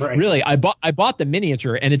you're like, really, I bought the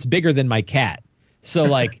miniature and it's bigger than my cat. So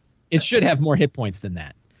like it should have more hit points than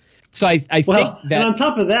that. So I think that, and on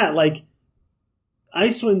top of that, like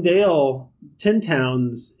Icewind Dale Tin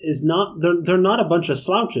Towns is not, they're not a bunch of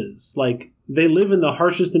slouches. Like, they live in the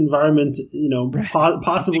harshest environment, you know,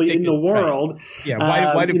 possibly in the world. Right.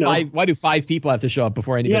 Yeah. Why do 5 people have to show up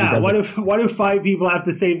before anybody does it? Why do 5 people have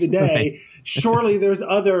to save the day? Right. Surely there's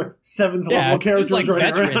other 7th level characters like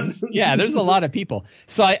running veterans. around. Yeah, there's a lot of people.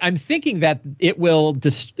 So I'm thinking that it will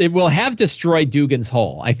have destroyed Dugan's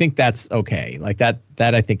Hole. I think that's okay. Like that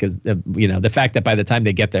I think is, you know, the fact that by the time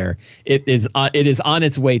they get there, it is on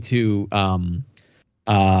its way to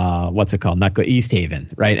what's it called? Not East Haven,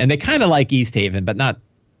 right? And they kind of like East Haven, but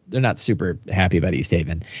they're not super happy about East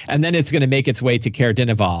Haven. And then it's going to make its way to Caer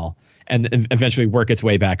Dineval and eventually work its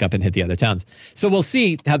way back up and hit the other towns. So we'll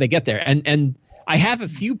see how they get there. And I have a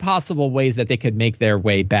few possible ways that they could make their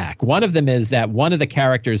way back. One of them is that one of the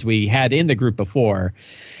characters we had in the group before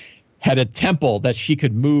had a temple that she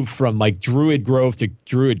could move from like Druid Grove to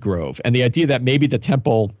Druid Grove. And the idea that maybe the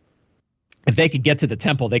temple, if they could get to the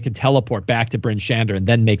temple, they could teleport back to Bryn Shander and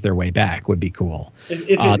then make their way back would be cool.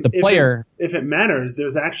 If it matters,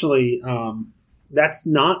 there's actually that's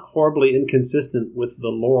not horribly inconsistent with the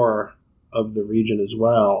lore of the region as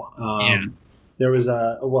well. There was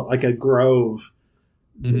a grove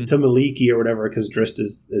to Maliki or whatever, because Drist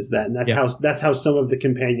is that, and that's how some of the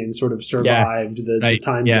companions sort of survived the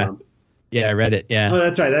time jump. Yeah, I read it. Yeah. Oh,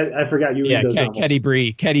 that's right. I forgot you read those novels.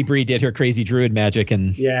 Ketty Bree did her crazy druid magic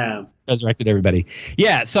and resurrected everybody.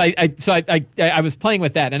 Yeah. So I was playing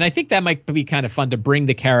with that, and I think that might be kind of fun to bring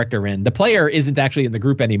the character in. The player isn't actually in the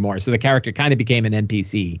group anymore, so the character kind of became an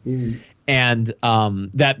NPC, and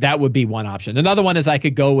that would be one option. Another one is I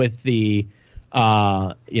could go with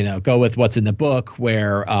go with what's in the book,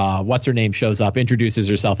 where what's her name shows up, introduces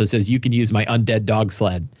herself, and says, "You can use my undead dog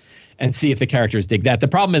sled." And see if the characters dig that. The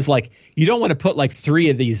problem is, like, you don't want to put like 3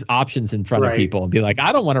 of these options in front of people and be like,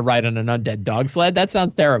 I don't want to ride on an undead dog sled. That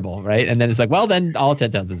sounds terrible, right? And then it's like, well, then all 10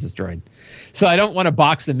 towns is destroyed. So I don't want to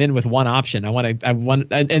box them in with one option.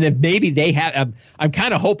 And if maybe they have, I'm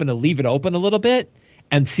kind of hoping to leave it open a little bit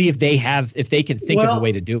and see if they can think of a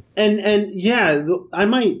way to do it. And yeah, I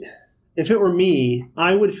might, if it were me,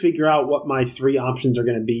 I would figure out what my 3 options are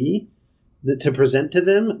going to be to present to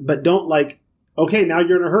them, but don't like, okay, now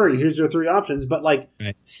you're in a hurry. Here's your 3 options, but like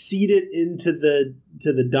seed it into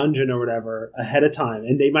the dungeon or whatever ahead of time,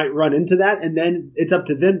 and they might run into that, and then it's up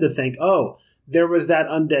to them to think, oh, there was that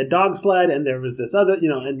undead dog sled, and there was this other,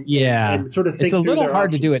 and sort of think. It's a little hard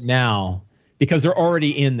options. to do it now because they're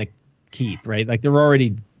already in the keep, right? Like they're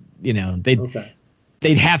already,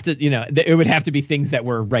 they'd have to, it would have to be things that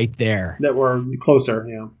were right there, that were closer,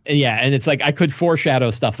 yeah, and it's like I could foreshadow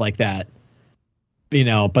stuff like that.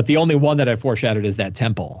 But the only one that I foreshadowed is that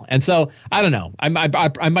temple. And so I don't know.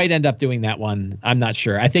 I might end up doing that one. I'm not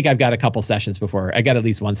sure. I think I've got a couple sessions before. I got at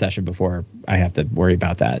least one session before I have to worry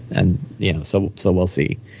about that. And so we'll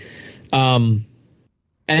see. And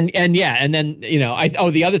then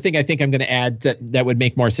the other thing I think I'm going to add that would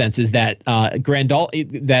make more sense is that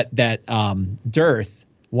Dearth,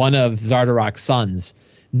 one of Zardarok's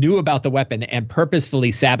sons, knew about the weapon and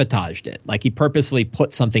purposefully sabotaged it. Like he purposefully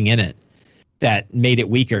put something in it that made it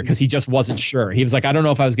weaker because he just wasn't sure. He was like, I don't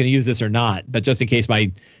know if I was going to use this or not, but just in case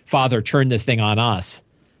my father turned this thing on us,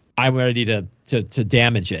 I'm ready to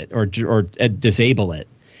damage it or disable it.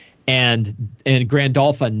 And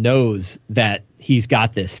Grandolpha knows that he's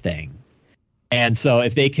got this thing. And so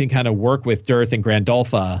if they can kind of work with Dearth and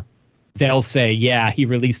Grandolpha, they'll say, yeah, he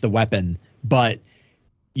released the weapon, but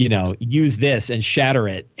use this and shatter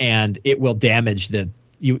it and it will damage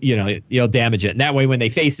you'll damage it. And that way, when they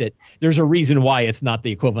face it, there's a reason why it's not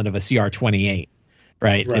the equivalent of a CR-28,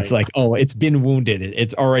 right? It's like, oh, it's been wounded.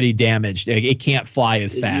 It's already damaged. It can't fly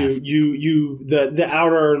as fast. The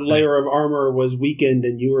outer layer of armor was weakened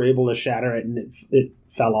and you were able to shatter it and it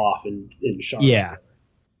fell off in shards. Yeah.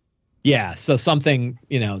 Yeah. So something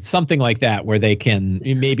like that where they can,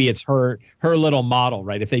 maybe it's her little model,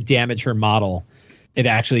 right? If they damage her model, it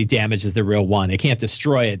actually damages the real one. They can't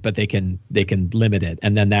destroy it, but they can limit it,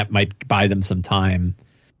 and then that might buy them some time.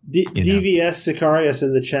 DVS Sicarius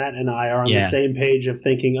in the chat and I are on the same page of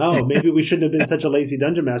thinking, oh, maybe we shouldn't have been such a lazy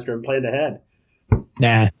dungeon master and planned ahead.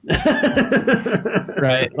 Nah.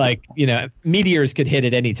 Right? Like, meteors could hit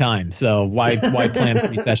at any time, so why plan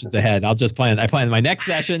 3 sessions ahead? I plan my next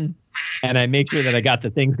session, and I make sure that I got the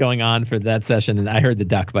things going on for that session. And I heard the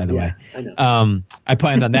duck, by the way. I know. I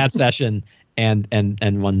planned on that session. And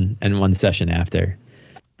one session after.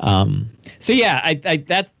 So yeah,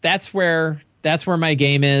 that's where my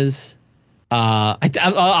game is.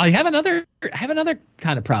 I have another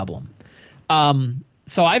kind of problem.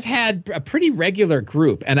 So I've had a pretty regular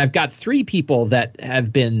group, and I've got 3 people that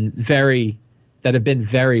have been very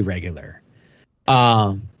regular.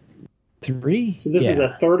 3. So this is a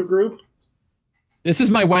third group? This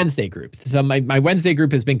is my Wednesday group. So my Wednesday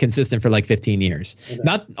group has been consistent for like 15 years. Okay.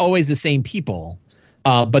 Not always the same people,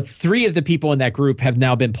 but 3 of the people in that group have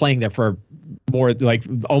now been playing there for more like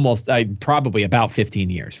almost probably about 15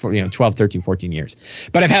 years, for 12, 13, 14 years.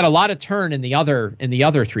 But I've had a lot of turn in the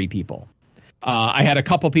other 3 people. I had a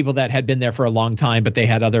couple people that had been there for a long time, but they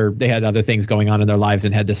had other things going on in their lives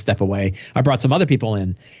and had to step away. I brought some other people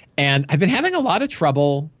in, and I've been having a lot of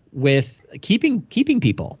trouble with keeping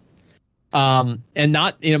people. And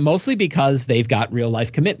not, mostly because they've got real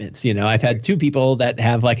life commitments. I've had 2 people that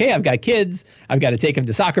have like, hey, I've got kids. I've got to take them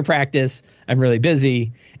to soccer practice. I'm really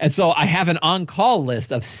busy. And so I have an on-call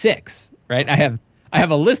list of 6, right? I have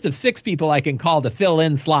a list of 6 people I can call to fill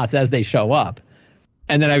in slots as they show up.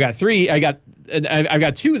 And then I've got 2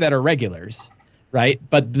 that are regulars, right?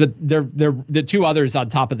 But they're the 2 others on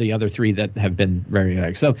top of the other 3 that have been very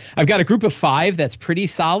regular. So I've got a group of 5 that's pretty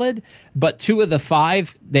solid, but 2 of the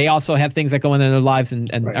 5, they also have things that go on in their lives and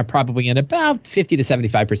right. are probably in about 50 to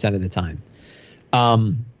 75% of the time.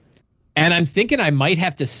 And I'm thinking I might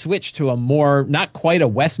have to switch to a more, not quite a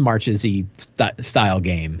West Marches-y style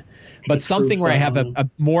game, but something where I have a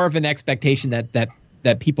more of an expectation that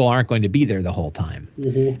people aren't going to be there the whole time.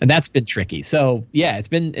 Mm-hmm. And that's been tricky. So yeah, it's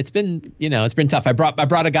been tough. I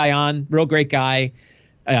brought a guy on, real great guy.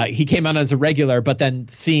 He came on as a regular, but then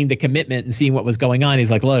seeing the commitment and seeing what was going on, he's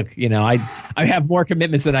like, look, I have more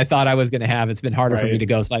commitments than I thought I was going to have. It's been harder for me to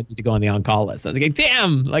go. So I need to go on the on-call list. I was like,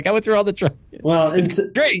 damn, like I went through all the trouble. Well, it's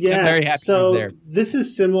great. Yeah. I'm very happy so there. This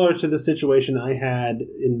is similar to the situation I had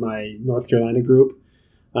in my North Carolina group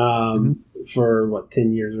for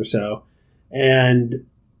 10 years or so. And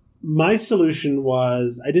my solution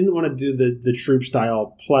was I didn't want to do the troop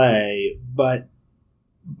style play, but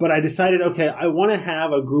I decided, okay, I want to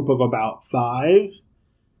have a group of about 5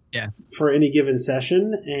 for any given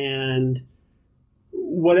session. And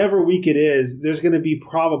whatever week it is, there's going to be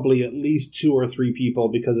probably at least 2 or 3 people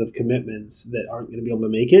because of commitments that aren't going to be able to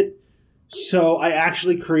make it. So I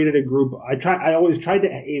actually created a group. I always tried to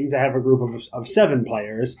aim to have a group of 7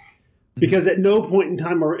 players. Because at no point in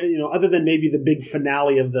time, or other than maybe the big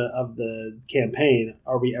finale of the campaign,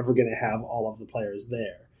 are we ever going to have all of the players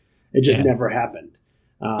there? It just never happened.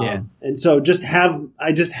 And so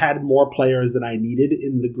I just had more players than I needed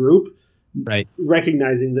in the group, right?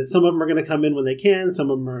 Recognizing that some of them are going to come in when they can, some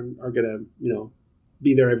of them are going to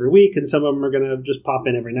be there every week, and some of them are going to just pop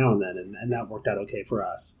in every now and then, and that worked out okay for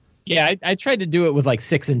us. Yeah, I tried to do it with like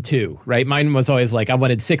 6 and 2, right? Mine was always like I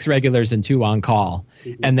wanted 6 regulars and 2 on call,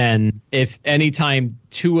 and then if anytime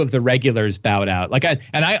 2 of the regulars bowed out,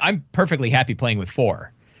 I'm perfectly happy playing with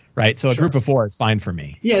 4, right? So a group of 4 is fine for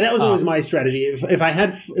me. Yeah, that was always my strategy.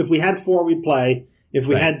 If we had 4, we'd play. If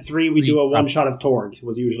we had 3, we'd do a one shot of Torg.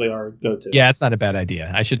 Was usually our go-to. Yeah, that's not a bad idea.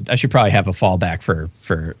 I should probably have a fallback for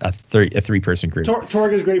a 3-person group.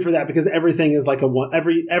 Torg is great for that because everything is like a one.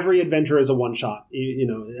 Every adventure is a one shot.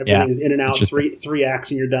 Everything is in and out. 3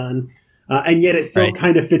 acts and you're done. And yet it still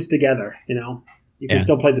kind of fits together. You can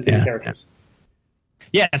still play the same characters.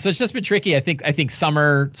 Yeah, so it's just been tricky. I think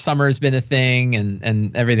summer has been a thing,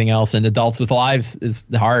 and everything else, and adults with lives is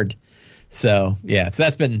hard. So yeah, so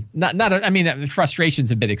that's been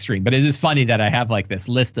frustration's a bit extreme, but it is funny that I have like this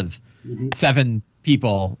list of 7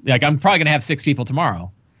 people. Like I'm probably gonna have 6 people tomorrow.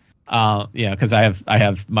 Because I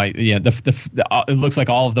have my it looks like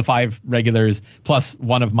all of the 5 regulars plus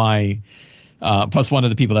one of my plus one of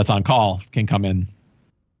the people that's on call can come in,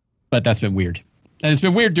 but that's been weird, and it's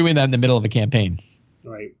been weird doing that in the middle of a campaign.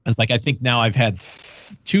 Right. It's like I think now I've had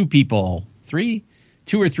 2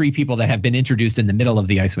 or 3 people that have been introduced in the middle of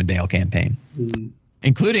the Icewind Dale campaign,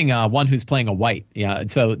 including one who's playing a white. Yeah,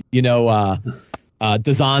 so Dazan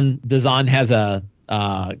has a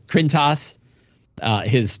Krintas,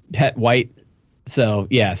 his pet white. So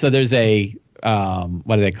yeah, so there's a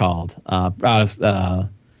what are they called?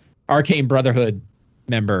 Arcane Brotherhood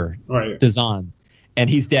member, right. Dazan, and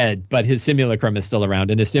he's dead, but his simulacrum is still around,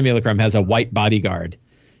 and his simulacrum has a white bodyguard,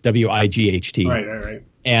 Wight, right,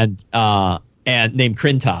 and named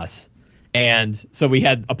Krintas. And so we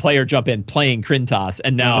had a player jump in playing Krintas,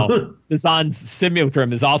 and now Dazan's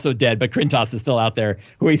simulacrum is also dead, but Krintas is still out there,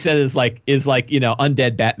 who he said is like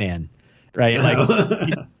undead Batman, right? Like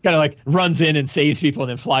he kind of like runs in and saves people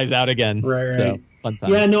and then flies out again. Right. So fun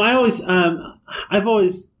time. Yeah, no, I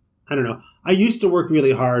I don't know. I used to work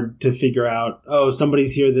really hard to figure out,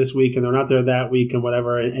 somebody's here this week and they're not there that week and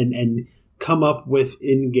whatever, and come up with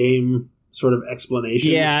in-game sort of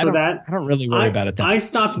explanations for that. I don't really worry about it. I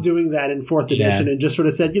stopped doing that in 4th edition and just sort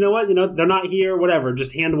of said, you know what, they're not here, whatever,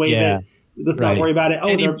 just hand wave it. Let's not worry about it.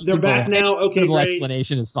 Oh, they're back now. Okay, great.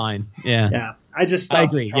 Explanation is fine. Yeah. Yeah. I just stopped. I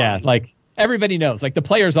agree. Trying. Yeah. Like everybody knows, like the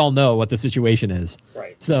players all know what the situation is.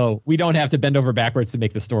 Right. So we don't have to bend over backwards to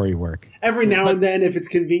make the story work. Every now and then, if it's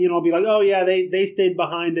convenient, I'll be like, oh yeah, they stayed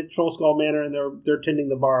behind at Troll Skull Manor and they're tending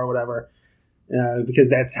the bar or whatever. Because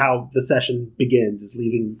that's how the session begins, is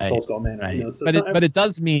leaving Troll Skull Manor. Right. You know? But it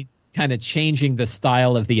does mean kind of changing the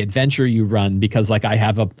style of the adventure you run, because like I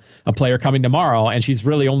have a player coming tomorrow and she's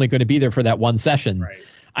really only going to be there for that one session. Right.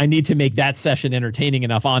 I need to make that session entertaining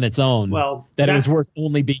enough on its own that it was worth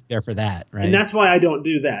only being there for that. Right. And that's why I don't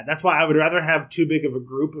do that. That's why I would rather have too big of a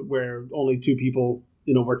group where only 2 people,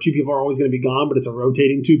 where 2 people are always going to be gone, but it's a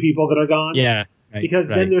rotating 2 people that are gone. Yeah. Right, because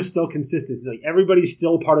then there's still consistency. Like everybody's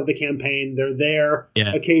still part of the campaign. They're there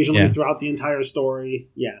occasionally throughout the entire story.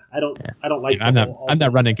 Yeah, I don't like. I'm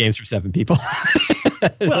not running games for 7 people.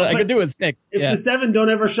 Well, I could do it with 6. If the 7 don't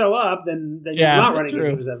ever show up, then you're not running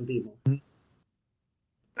games for 7 people.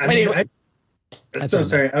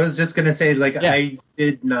 Sorry. I was just gonna say, like, I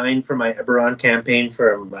did 9 for my Eberron campaign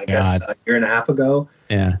from I guess a year and a half ago.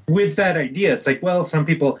 Yeah. With that idea, it's like, well, some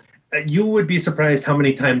people. You would be surprised how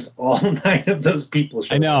many times all 9 of those people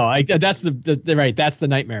show up. I know. That's that's the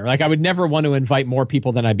nightmare. Like I would never want to invite more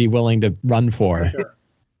people than I'd be willing to run for. Sure.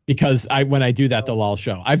 Because when I do that, they'll all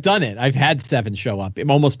show. I've done it. I've had 7 show up,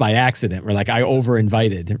 almost by accident, where like I over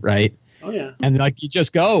invited, right? Oh yeah. And like you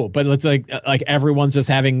just go, but it's like everyone's just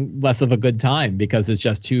having less of a good time because it's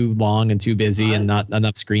just too long and too busy and not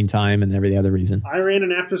enough screen time and every other reason. I ran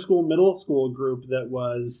an after-school middle school group that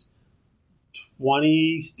was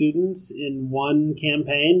 20 students in one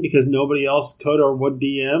campaign because nobody else could or would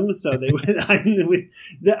DM. So they would.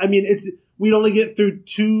 We'd only get through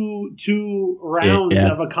two rounds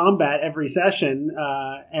of a combat every session,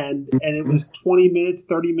 and it was 20 minutes,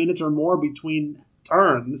 30 minutes or more between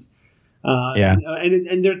turns.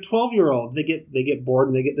 And they're 12-year-old. They get bored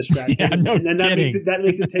and they get distracted, and then that makes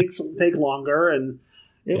it take longer. And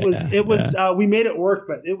it was we made it work,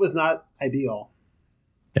 but it was not ideal.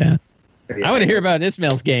 Yeah. I want to hear about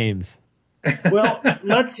Ismail's games. Well,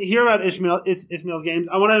 let's hear about Ismail's games.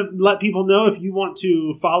 I want to let people know, if you want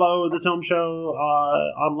to follow the Tome Show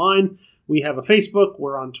online, we have a Facebook,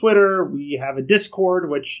 we're on Twitter, we have a Discord,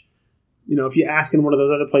 which, if you ask in one of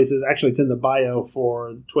those other places, actually it's in the bio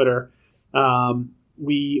for Twitter.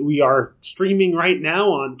 We are streaming right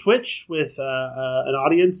now on Twitch with an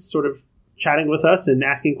audience sort of chatting with us and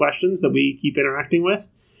asking questions that we keep interacting with.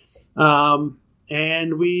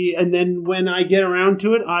 And then when I get around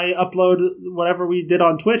to it, I upload whatever we did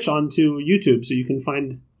on Twitch onto YouTube, so you can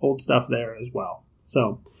find old stuff there as well.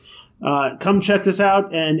 So come check this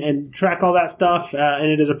out and track all that stuff.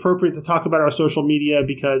 And it is appropriate to talk about our social media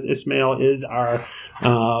because Ismail is our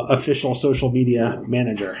official social media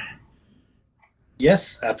manager.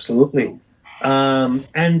 Yes, absolutely.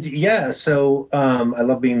 So I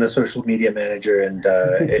love being the social media manager, and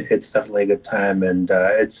it's definitely a good time, and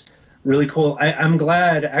it's really cool. I'm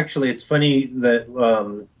glad, actually. It's funny that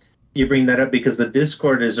you bring that up because the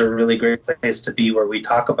Discord is a really great place to be, where we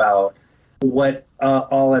talk about what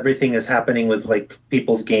everything is happening with like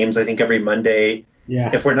people's games. I think every Monday,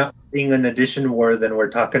 if we're not being an edition war, then we're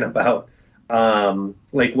talking about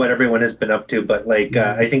like what everyone has been up to. But like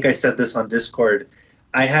I think I said this on Discord.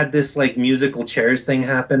 I had this like musical chairs thing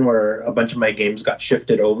happen where a bunch of my games got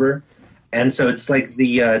shifted over. And so it's like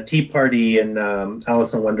the Tea Party and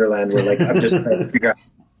Alice in Wonderland, where like I'm just trying to figure out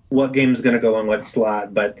what game's going to go in what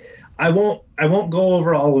slot. But I won't go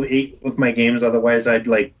over all of 8 of my games, otherwise I'd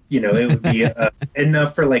like it would be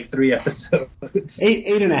enough for like 3 episodes.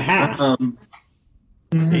 8 and a half. Don't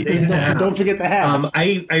forget the half.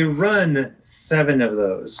 I run 7 of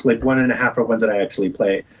those. Like 1.5 are ones that I actually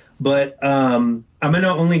play. But I'm going to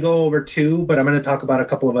only go over 2, but I'm going to talk about a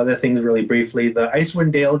couple of other things really briefly. The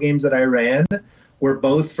Icewind Dale games that I ran were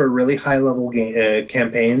both for really high-level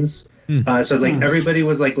campaigns. So like everybody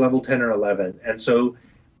was like level 10 or 11. And so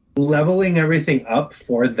leveling everything up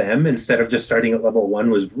for them instead of just starting at level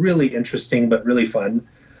 1 was really interesting but really fun.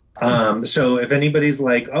 So if anybody's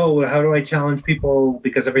like, oh, how do I challenge people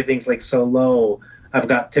because everything's like so low, I've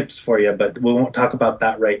got tips for you, but we won't talk about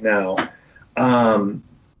that right now.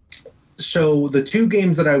 So the 2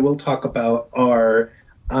 games that I will talk about are,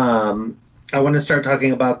 I want to start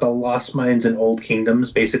talking about the Lost Mines and Old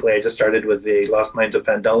Kingdoms. Basically, I just started with the Lost Mines of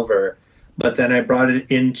Phandelver, but then I brought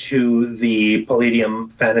it into the Palladium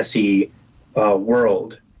fantasy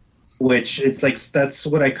world. which it's like that's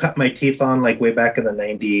what I cut my teeth on like way back in the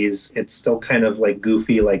 90s. It's still kind of like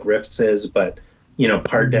goofy like Rifts is, but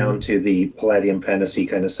pared down to the Palladium Fantasy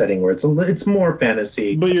kind of setting where it's more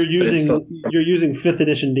fantasy. But you're using 5th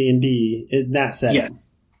edition D&D in that setting.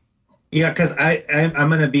 Yeah, because I'm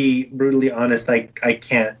going to be brutally honest. I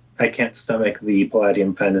can't stomach the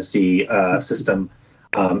Palladium Fantasy system.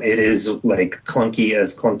 It is like clunky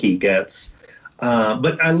as clunky gets.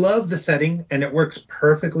 But I love the setting, and it works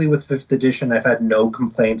perfectly with 5th edition. I've had no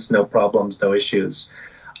complaints, no problems, no issues.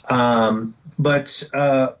 But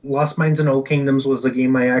Lost Mines and Old Kingdoms was a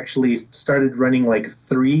game I actually started running like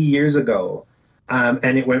 3 years ago.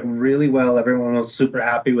 And it went really well. Everyone was super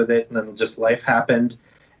happy with it. And then just life happened.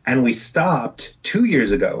 And we stopped 2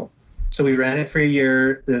 years ago. So we ran it for a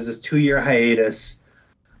year. There's this 2-year hiatus.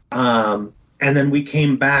 And then we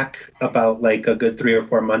came back about like a good 3 or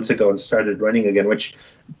 4 months ago and started running again, which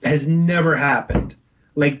has never happened.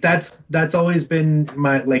 Like that's always been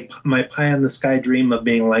my pie in the sky dream of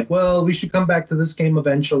being like, well, we should come back to this game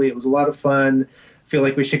eventually. It was a lot of fun. Feel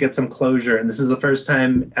like we should get some closure. And this is the first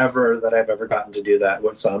time ever that I've ever gotten to do that.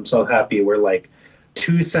 So I'm so happy we're like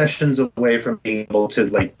 2 sessions away from being able to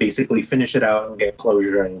like basically finish it out and get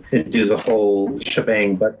closure and do the whole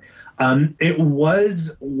shebang. But it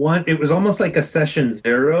was almost like a session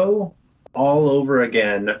 0 all over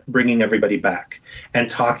again, bringing everybody back and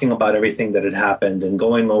talking about everything that had happened and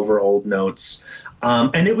going over old notes.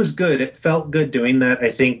 And it was good. It felt good doing that. I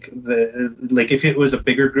think if it was a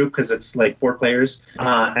bigger group, because it's like 4 players,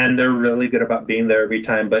 and they're really good about being there every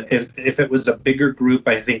time. But if it was a bigger group,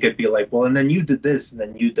 I think it'd be like, well, and then you did this, and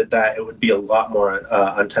then you did that. It would be a lot more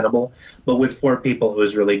untenable. But with 4 people, it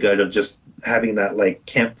was really good of just having that like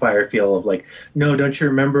campfire feel of like, no, don't you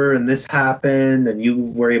remember? And this happened, and you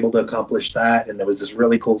were able to accomplish that, and there was this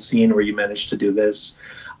really cool scene where you managed to do this.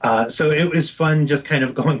 So it was fun just kind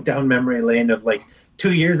of going down memory lane of like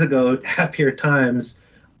 2 years ago, happier times.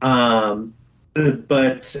 But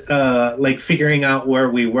like figuring out where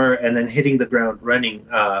we were and then hitting the ground running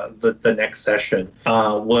the next session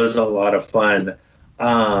was a lot of fun.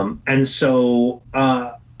 And so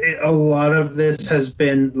a lot of this has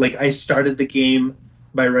been like I started the game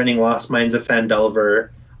by running Lost Mines of Phandelver.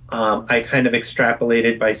 I kind of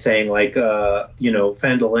extrapolated by saying like,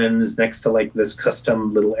 Phandalin is next to like this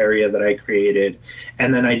custom little area that I created.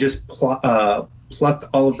 And then I just plucked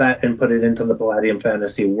all of that and put it into the Palladium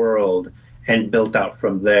Fantasy world and built out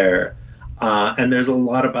from there. And there's a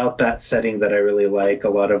lot about that setting that I really like. A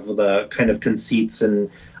lot of the kind of conceits and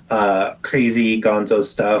crazy gonzo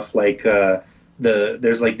stuff like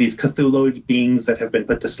there's like these Cthulhu beings that have been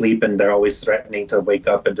put to sleep and they're always threatening to wake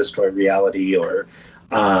up and destroy reality, or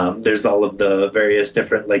there's all of the various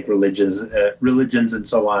different like religions and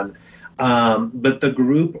so on. But the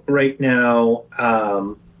group right now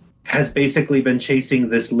has basically been chasing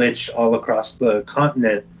this lich all across the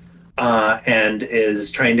continent and is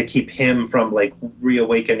trying to keep him from like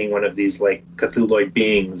reawakening one of these like Cthulhu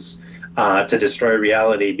beings to destroy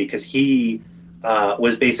reality, because he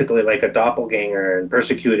was basically like a doppelganger and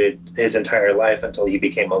persecuted his entire life until he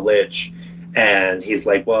became a lich. And he's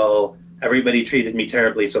like, well, everybody treated me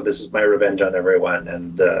terribly, so this is my revenge on everyone.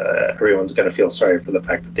 And everyone's going to feel sorry for the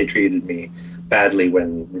fact that they treated me badly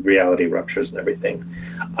when reality ruptures and everything.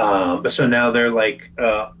 So now they're like,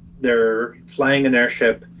 they're flying an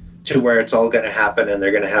airship to where it's all going to happen, and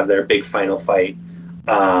they're going to have their big final fight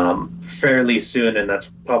fairly soon, and that's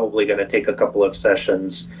probably going to take a couple of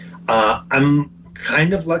sessions. I'm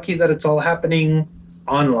kind of lucky that it's all happening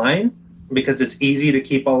online, because it's easy to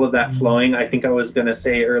keep all of that flowing. I think I was going to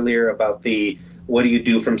say earlier about the what do you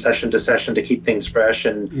do from session to session to keep things fresh.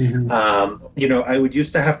 And, I would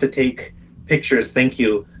used to have to take pictures,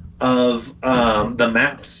 of the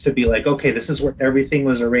maps to be like, okay, this is where everything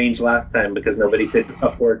was arranged last time, because nobody could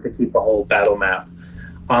afford to keep a whole battle map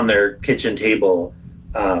on their kitchen table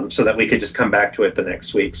so that we could just come back to it the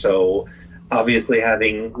next week. So obviously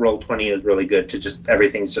having Roll20 is really good to just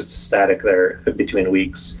everything's just static there between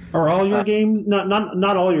weeks. Are all your games not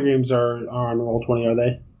all your games are on Roll20, are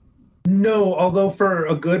they? No, although for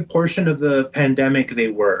a good portion of the pandemic they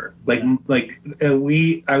were. I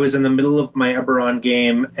was in the middle of my Eberron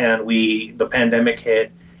game and the pandemic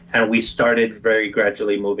hit, and we started very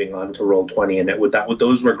gradually moving on to Roll20, and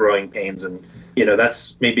those were growing pains, and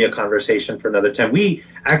that's maybe a conversation for another time. We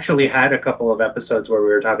actually had a couple of episodes where we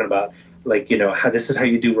were talking about how this is how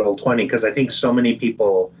you do Roll20, because I think so many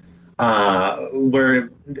people went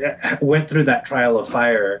through that trial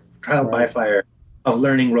by fire of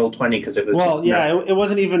learning Roll20 because it was it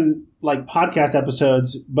wasn't even like podcast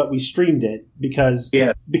episodes, but we streamed it because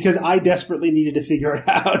I desperately needed to figure it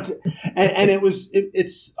out, and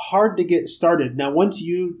it's hard to get started. Now, once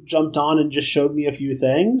you jumped on and just showed me a few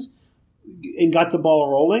things and got the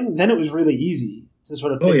ball rolling, then it was really easy to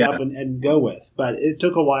sort of pick up and go with. But it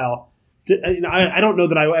took a while. I don't know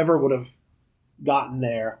that I ever would have gotten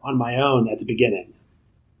there on my own at the beginning.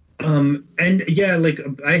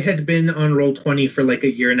 I had been on Roll20 for like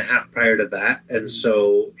a year and a half prior to that, and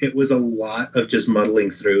so it was a lot of just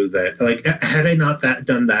muddling through that. Like, had I not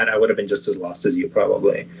done that, I would have been just as lost as you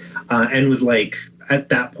probably. And with like at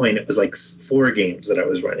that point, it was like 4 games that I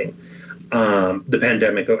was running. The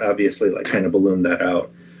pandemic obviously like kind of ballooned that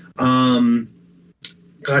out.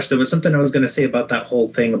 Gosh, there was something I was going to say about that whole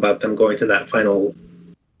thing about them going to that final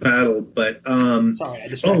battle, but sorry, I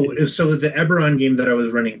distracted you. So the Eberron game that I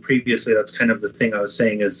was running previously, that's kind of the thing I was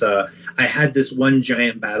saying is I had this one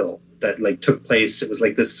giant battle that like took place. It was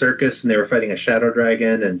like this circus, and they were fighting a shadow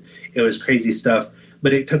dragon, and it was crazy stuff.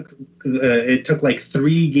 But it took like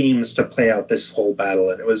 3 games to play out this whole battle,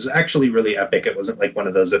 and it was actually really epic. It wasn't like one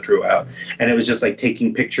of those that drew out, and it was just like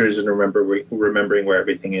taking pictures and remembering where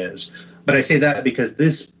everything is. But I say that because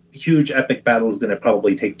this huge epic battle is going to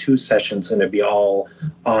probably take 2 sessions and it'll be all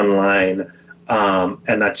online,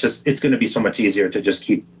 and that's just, it's going to be so much easier to just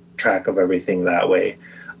keep track of everything that way.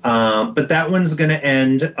 But that one's going to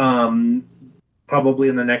end probably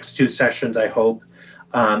in the next 2 sessions, I hope.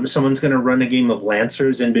 Someone's going to run a game of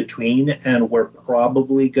Lancers in between, and we're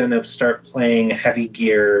probably going to start playing Heavy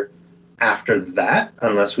Gear after that,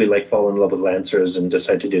 unless we like fall in love with Lancers and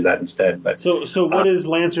decide to do that instead. But so what is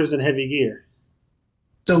Lancers and Heavy Gear?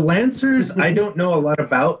 So Lancers, I don't know a lot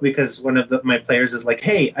about, because one of my players is like,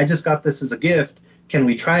 hey, I just got this as a gift. Can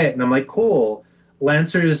we try it? And I'm like, cool.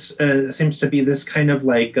 Lancers seems to be this kind of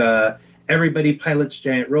like everybody pilots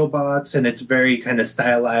giant robots, and it's very kind of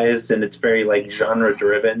stylized, and it's very like genre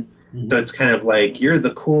driven. Mm-hmm. So it's kind of like you're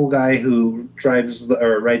the cool guy who drives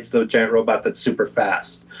or rides the giant robot that's super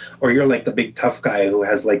fast, or you're like the big tough guy who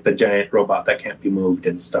has like the giant robot that can't be moved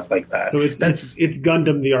and stuff like that. So it's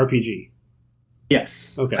Gundam the RPG.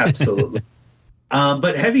 Yes, okay. Absolutely.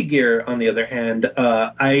 But Heavy Gear, on the other hand,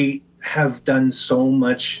 I have done so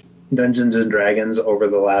much Dungeons and Dragons over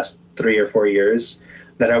the last 3 or 4 years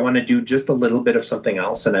that I want to do just a little bit of something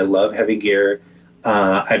else, and I love Heavy Gear.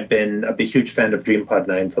 I've been a huge fan of DreamPod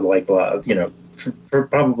 9 for for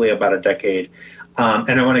probably about a decade.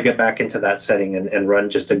 And I want to get back into that setting and run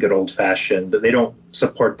just a good old-fashioned, they don't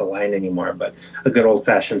support the line anymore, but a good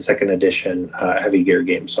old-fashioned 2nd edition Heavy Gear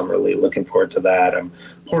game. So I'm really looking forward to that. I'm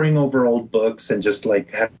poring over old books and just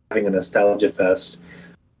like having a nostalgia fest.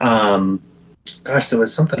 Gosh, there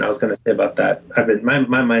was something I was going to say about that.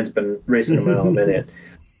 My mind's been racing a mile a minute.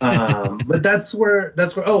 But that's where.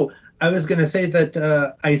 Oh, I was going to say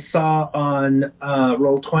that I saw on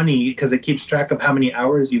Roll20, because it keeps track of how many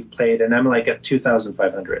hours you've played, and I'm like at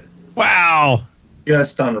 2,500. Wow!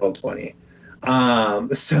 Just on Roll20.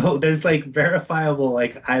 So there's like verifiable,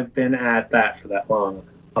 like I've been at that for that long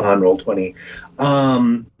on Roll20.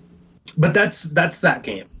 But that's that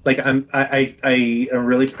game. Like I am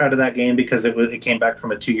really proud of that game because it came back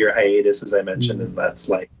from a 2-year hiatus, as I mentioned, and that's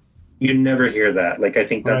like you never hear that. Like I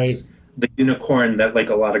think that's the unicorn that like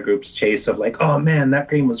a lot of groups chase of like, oh man, that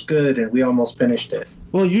game was good and we almost finished it.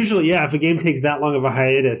 Well, usually, yeah, if a game takes that long of a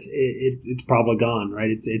hiatus, it's probably gone, right?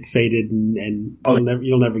 It's faded and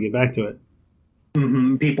you'll never get back to it.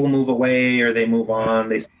 Mm-hmm. People move away or they move on.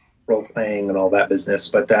 They start role playing and all that business.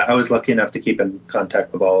 But I was lucky enough to keep in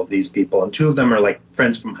contact with all of these people, and 2 of them are like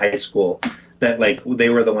friends from high school. That like they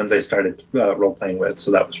were the ones I started role playing with,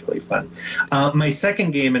 so that was really fun. My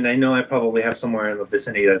second game, and I know I probably have somewhere in the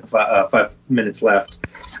vicinity of 5 minutes left.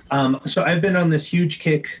 So I've been on this huge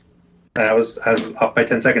kick. I was off by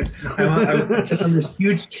 10 seconds. I was on this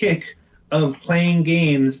huge kick of playing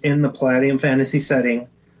games in the Palladium Fantasy setting,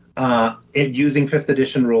 using 5th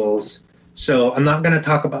edition rules. So I'm not going to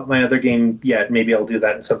talk about my other game yet. Maybe I'll do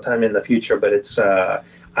that sometime in the future. But it's a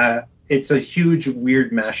huge,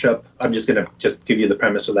 weird mashup. I'm just going to give you the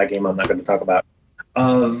premise of that game. I'm not going to talk about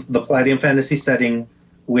of the Palladium Fantasy setting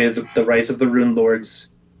with the Rise of the Rune Lords,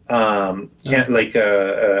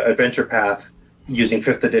 adventure path using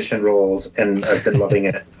 5th edition rules, and I've been loving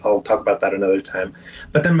it. I'll talk about that another time.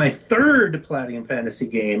 But then my third Palladium Fantasy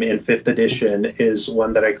game in 5th edition is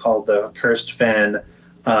one that I call the Cursed Fen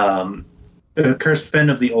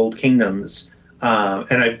of the Old Kingdoms.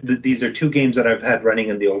 These are 2 games that I've had running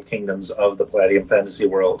in the Old Kingdoms of the Palladium Fantasy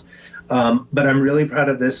world. But I'm really proud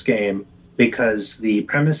of this game because the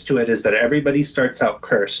premise to it is that everybody starts out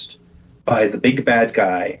cursed by the big bad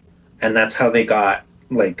guy, and that's how they got,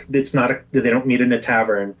 like, it's not they don't meet in a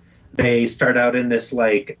tavern. They start out in this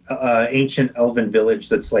like ancient elven village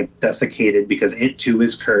that's like desiccated because it too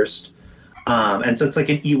is cursed, and so it's like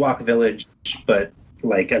an Ewok village, but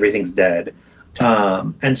like everything's dead,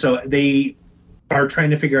 and so they are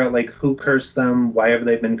trying to figure out like who cursed them, why have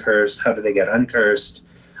they been cursed, how do they get uncursed,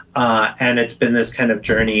 and it's been this kind of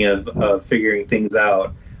journey of figuring things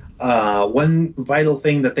out. One vital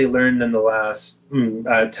thing that they learned in the last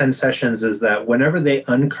 10 sessions is that whenever they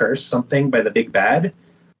uncurse something by the big bad,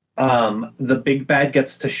 the big bad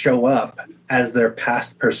gets to show up as their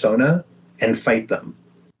past persona and fight them.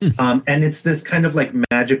 And it's this kind of like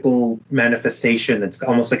magical manifestation. It's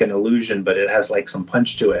almost like an illusion, but it has like some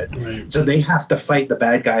punch to it. Right. So they have to fight the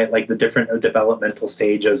bad guy at like the different developmental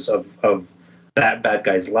stages of that bad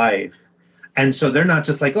guy's life. And so they're not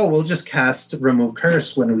just like, oh, we'll just cast Remove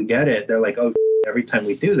Curse when we get it. They're like, oh, every time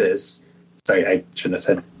we do this. Sorry, I shouldn't have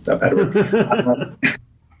said that bad word.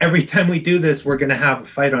 Every time we do this, we're going to have a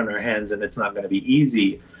fight on our hands, and it's not going to be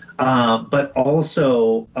easy. But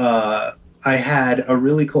also, I had a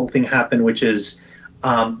really cool thing happen, which is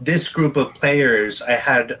this group of players.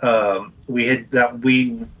 We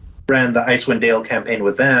ran the Icewind Dale campaign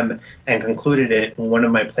with them and concluded it. And one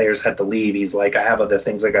of my players had to leave. He's like, I have other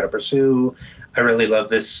things I got to pursue. I really love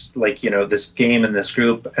this, like, you know, this game and this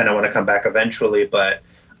group, and I want to come back eventually, but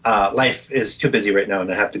life is too busy right now,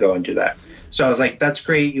 and I have to go and do that. So I was like, that's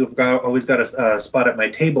great. You've always got a spot at my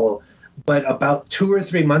table. But about 2 or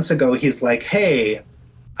 3 months ago, he's like, hey,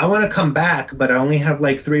 I want to come back, but I only have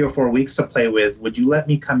like 3 or 4 weeks to play with. Would you let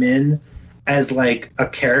me come in as like a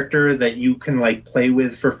character that you can like play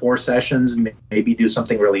with for 4 sessions and maybe do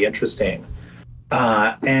something really interesting?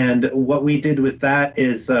 And what we did with that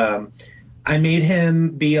is I made him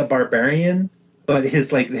be a barbarian, but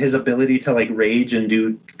his ability to like rage and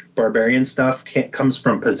do barbarian stuff comes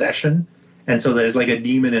from possession. And so there's like a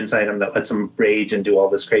demon inside him that lets him rage and do all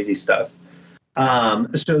this crazy stuff.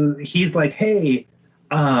 So he's like, hey,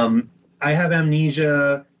 I have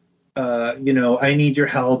amnesia. I need your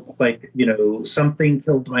help. Like, you know, something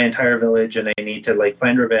killed my entire village and I need to like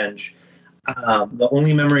find revenge. The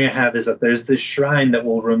only memory I have is that there's this shrine that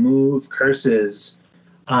will remove curses,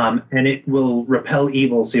 and it will repel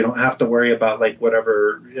evil. So you don't have to worry about like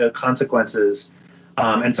whatever consequences.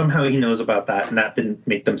 And somehow he knows about that, and that didn't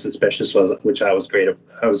make them suspicious, which I was great.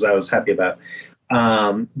 I was happy about.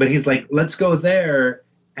 But he's like, let's go there,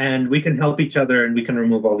 and we can help each other, and we can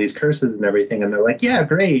remove all these curses and everything. And they're like, yeah,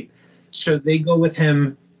 great. So they go with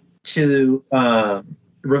him to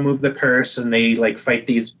remove the curse, and they like fight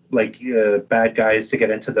these like bad guys to get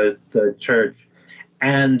into the church.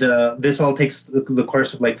 And this all takes the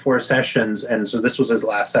course of like 4 sessions, and so this was his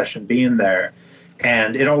last session being there.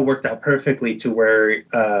 And it all worked out perfectly to where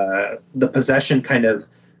the possession kind of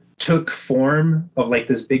took form of like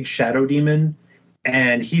this big shadow demon,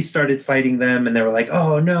 and he started fighting them, and they were like,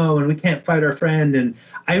 oh no, and we can't fight our friend. And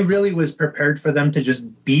I really was prepared for them to just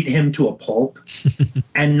beat him to a pulp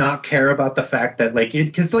and not care about the fact that like it,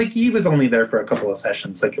 because like he was only there for a couple of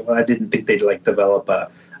sessions. Like, well, I didn't think they'd like develop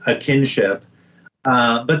a kinship,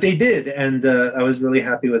 but they did, and I was really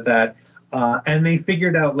happy with that. And they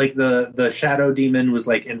figured out like the shadow demon was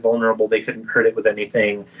like invulnerable. They couldn't hurt it with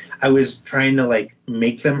anything. I was trying to like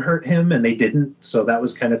make them hurt him, and they didn't. So that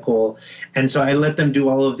was kind of cool. And so I let them do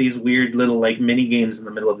all of these weird little like mini games in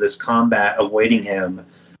the middle of this combat, avoiding him,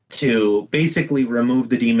 to basically remove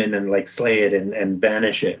the demon and like slay it and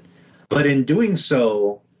banish it. But in doing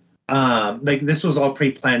so, like this was all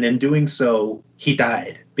pre-planned. In doing so, he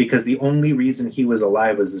died because the only reason he was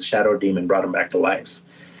alive was the shadow demon brought him back to life.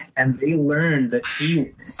 And they learned that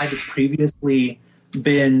he had previously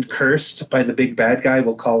been cursed by the big bad guy.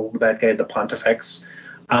 We'll call the bad guy the Pontifex.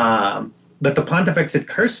 But the Pontifex had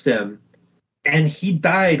cursed him, and he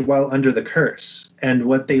died while under the curse. And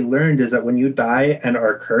what they learned is that when you die and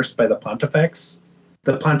are cursed by the Pontifex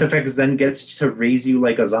then gets to raise you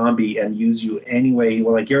like a zombie and use you anyway.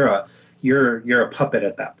 Well, like you're a puppet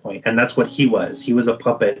at that point. And that's what he was. He was a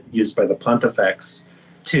puppet used by the Pontifex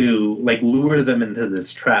to like lure them into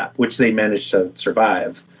this trap, which they managed to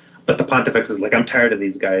survive. But the Pontifex is like, I'm tired of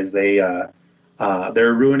these guys. They're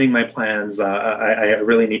ruining my plans. I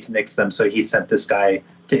really need to nix them. So he sent this guy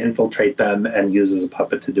to infiltrate them and use as a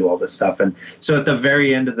puppet to do all this stuff. And so at the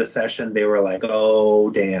very end of the session, they were like,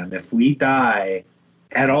 oh, damn, if we die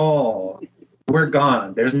at all, we're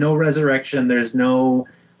gone. There's no resurrection. There's no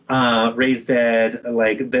raised dead.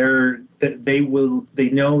 Like they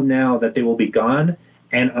know now that they will be gone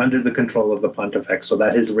and under the control of the Pontifex. So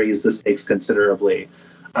that has raised the stakes considerably.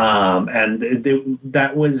 And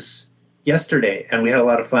that was yesterday, and we had a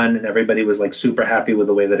lot of fun, and everybody was like super happy with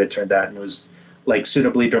the way that it turned out, and it was like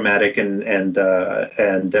suitably dramatic, and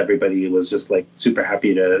everybody was just like super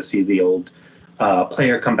happy to see the old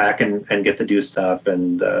player come back and get to do stuff,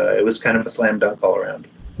 and it was kind of a slam dunk all around.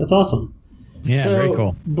 That's awesome. Yeah, so very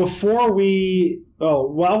cool.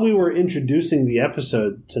 While we were introducing the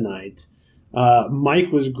episode tonight,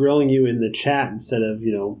 Mike was grilling you in the chat instead of,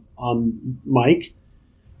 on mic,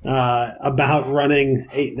 about running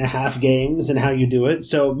 8.5 games and how you do it.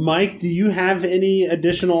 So, Mike, do you have any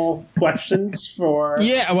additional questions for?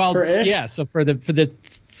 for Ish? Yeah. So for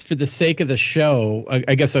the sake of the show,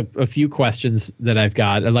 I guess a few questions that I've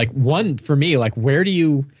got. Like, one for me, like, where do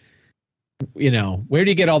you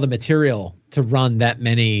get all the material to run that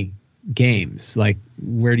many games? Like,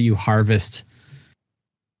 where do you harvest?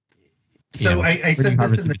 So I said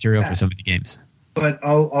this in the material for so many games. But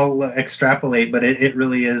I'll extrapolate. But it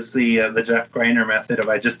really is the Jeff Greiner method of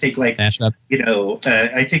I just take I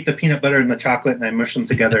take the peanut butter and the chocolate and I mush them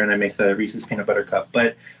together and I make the Reese's peanut butter cup.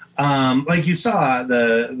 But like you saw,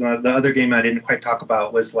 the other game I didn't quite talk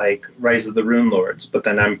about was like Rise of the Rune Lords. But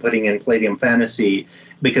then I'm putting in Palladium Fantasy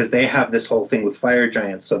because they have this whole thing with fire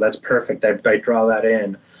giants. So that's perfect. I draw that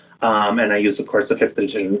in. And I use, of course, the 5th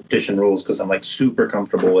edition rules because I'm like super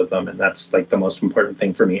comfortable with them, and that's like the most important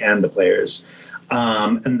thing for me and the players.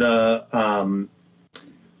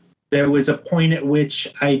 There was a point at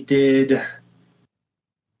which I did.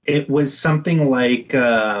 It was something like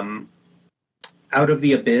Out of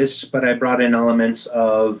the Abyss, but I brought in elements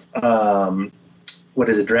of Dragon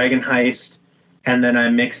Heist. And then I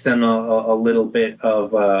mixed in a little bit of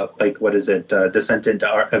Descent into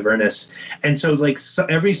Avernus. And so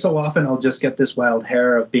every so often I'll just get this wild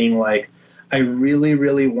hair of being like, I really,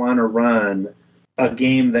 really want to run a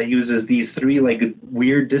game that uses these 3 like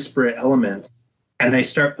weird disparate elements. And I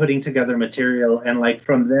start putting together material, and like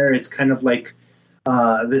from there it's kind of like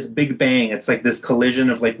this big bang. It's like this collision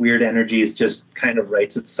of like weird energies just kind of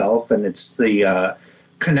writes itself, and it's the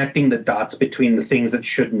connecting the dots between the things that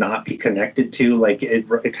should not be connected to, like it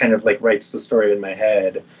kind of like writes the story in my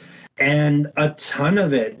head. And a ton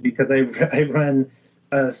of it, because I run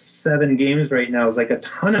 7 games right now, is like a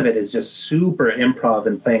ton of it is just super improv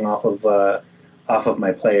and playing off of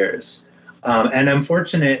my players. And I'm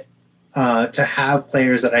fortunate to have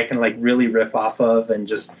players that I can like really riff off of, and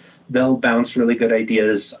just they'll bounce really good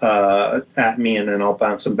ideas at me, and then I'll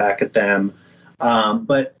bounce them back at them.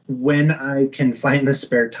 But when I can find the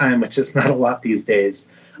spare time, which is not a lot these days,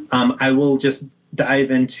 I will just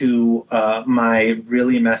dive into my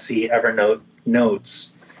really messy Evernote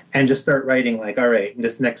notes and just start writing like, all right, in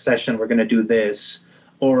this next session, we're going to do this.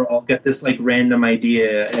 Or I'll get this like random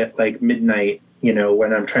idea at like midnight,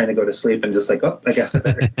 when I'm trying to go to sleep, and just like, oh, I guess I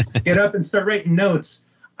better get up and start writing notes.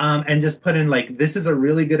 And just put in like, this is a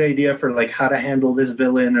really good idea for like how to handle this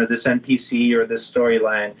villain or this NPC or this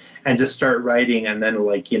storyline, and just start writing. And then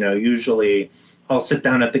like, usually I'll sit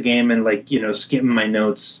down at the game and like, skim my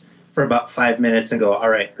notes for about 5 minutes and go, all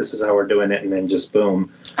right, this is how we're doing it. And then just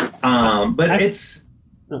boom. Go ahead.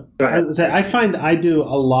 I find I do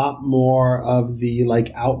a lot more of the like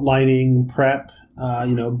outlining prep,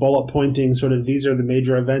 bullet pointing, sort of these are the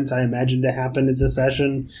major events I imagine to happen at the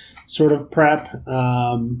session sort of prep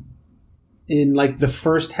in like the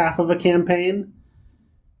first half of a campaign,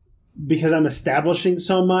 because I'm establishing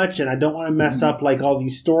so much and I don't want to mess up like all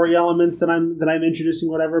these story elements that I'm introducing,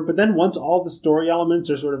 whatever. But then once all the story elements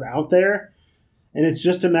are sort of out there and it's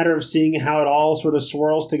just a matter of seeing how it all sort of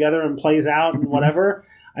swirls together and plays out and whatever,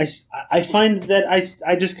 I find that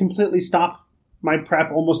I just completely stop my prep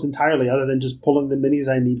almost entirely, other than just pulling the minis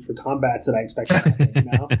I need for combats that I expect to happen.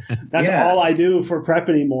 That's all I do for prep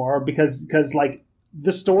anymore, because like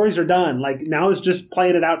the stories are done. Like now it's just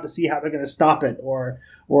playing it out to see how they're going to stop it or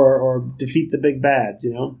defeat the big bads,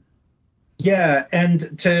 Yeah, and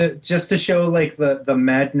to show like the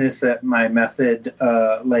madness at my method,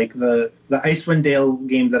 like the Icewind Dale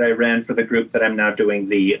game that I ran for the group that I'm now doing,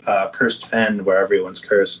 the Cursed Fen, where everyone's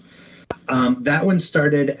cursed. That one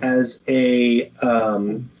started as a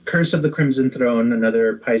Curse of the Crimson Throne,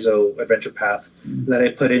 another Paizo adventure path that I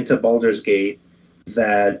put into Baldur's Gate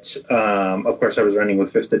that, of course, I was running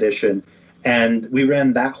with 5th edition. And we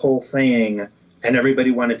ran that whole thing, and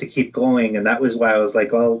everybody wanted to keep going. And that was why I was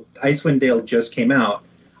like, well, Icewind Dale just came out.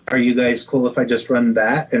 Are you guys cool if I just run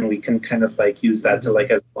that? And we can kind of like use that to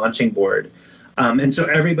like as a launching board. And so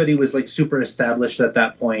everybody was like super established at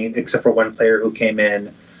that point, except for one player who came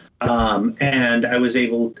in. And I was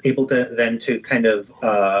able to then to kind of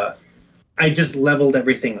I just leveled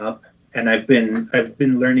everything up, and I've been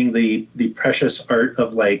learning the precious art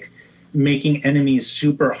of like making enemies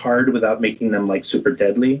super hard without making them like super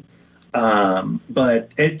deadly.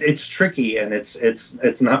 But it's tricky, and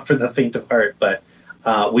it's not for the faint of heart. But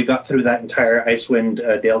we got through that entire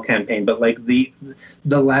Icewind Dale campaign. But like the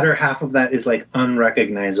latter half of that is like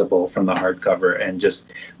unrecognizable from the hardcover, and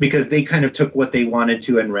just because they kind of took what they wanted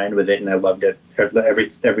to and ran with it, and I loved it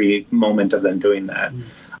every moment of them doing that.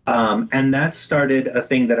 And that started a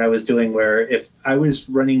thing that I was doing where if I was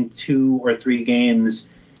running 2 or 3 games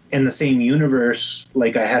in the same universe,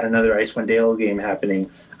 like I had another Icewind Dale game happening,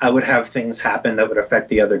 I would have things happen that would affect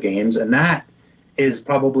the other games. And that is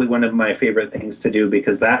probably one of my favorite things to do,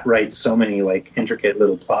 because that writes so many like intricate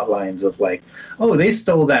little plot lines of like, oh, they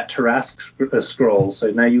stole that Tarask scroll,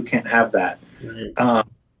 so now you can't have that. Right.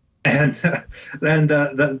 And then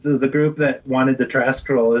the group that wanted the Trask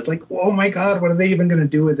scroll is like, oh my god, what are they even going to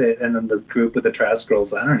do with it? And then the group with the Trask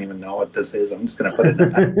scrolls, I don't even know what this is. I'm just going to put it in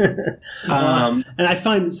the back. And I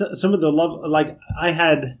find some of the love, like I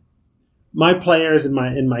had my players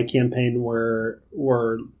in my campaign were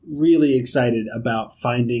really excited about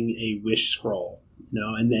finding a wish scroll. You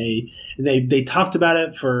know, and they talked about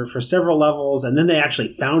it for several levels, and then they actually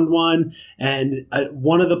found one, and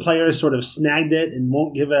one of the players sort of snagged it and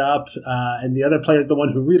won't give it up, and the other player is the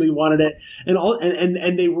one who really wanted it,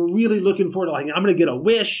 and they were really looking forward to, like, I'm going to get a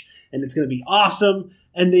wish, and it's going to be awesome,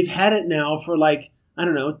 and they've had it now for like, I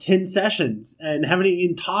don't know, 10 sessions, and haven't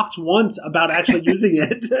even talked once about actually using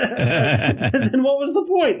it. And then what was the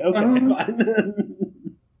point? Okay, fine.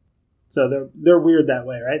 So they're weird that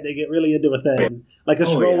way, right? They get really into a thing, like a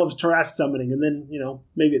scroll of Tarask summoning, and then, you know,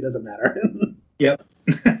 maybe it doesn't matter. Yep.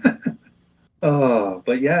 Oh,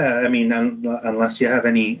 but yeah, I mean, unless you have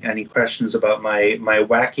any questions about my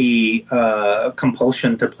wacky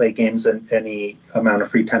compulsion to play games in any amount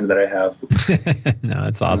of free time that I have. No,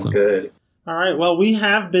 it's awesome. I'm good. All right. Well, we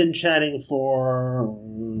have been chatting for...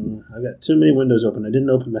 I've got too many windows open. I didn't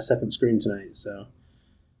open my second screen tonight, so...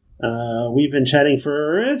 we've been chatting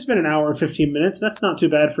it's been an hour and 15 minutes. That's not too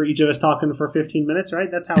bad for each of us talking for 15 minutes, right?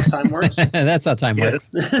 That's how time works. That's how time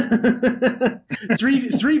works.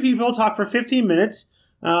 Three people talk for 15 minutes.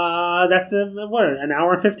 That's an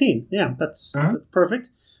hour and 15. Yeah, that's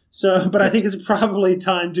perfect. So, but I think it's probably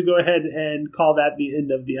time to go ahead and call that the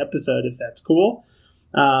end of the episode, if that's cool.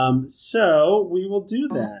 So we will do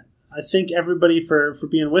that. I thank everybody for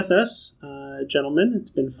being with us, gentlemen.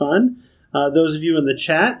 It's been fun. Those of you in the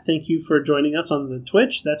chat, thank you for joining us on the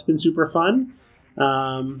Twitch. That's been super fun.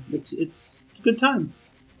 It's a good time.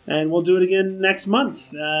 And we'll do it again next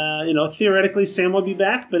month. Theoretically, Sam will be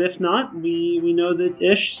back, but if not, we know that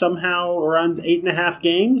Ish somehow runs 8.5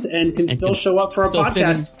 games and can still show up for a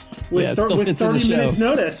podcast with 30 minutes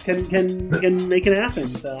notice. Can make it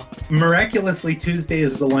happen. So miraculously, Tuesday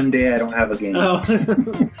is the one day I don't have a game. Oh.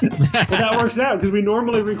 Well, that works out because we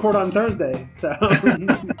normally record on Thursdays. So.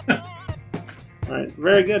 All right,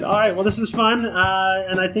 very good. All right, well, this is fun,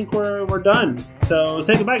 and I think we're done. So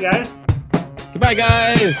say goodbye, guys. Goodbye,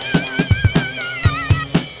 guys.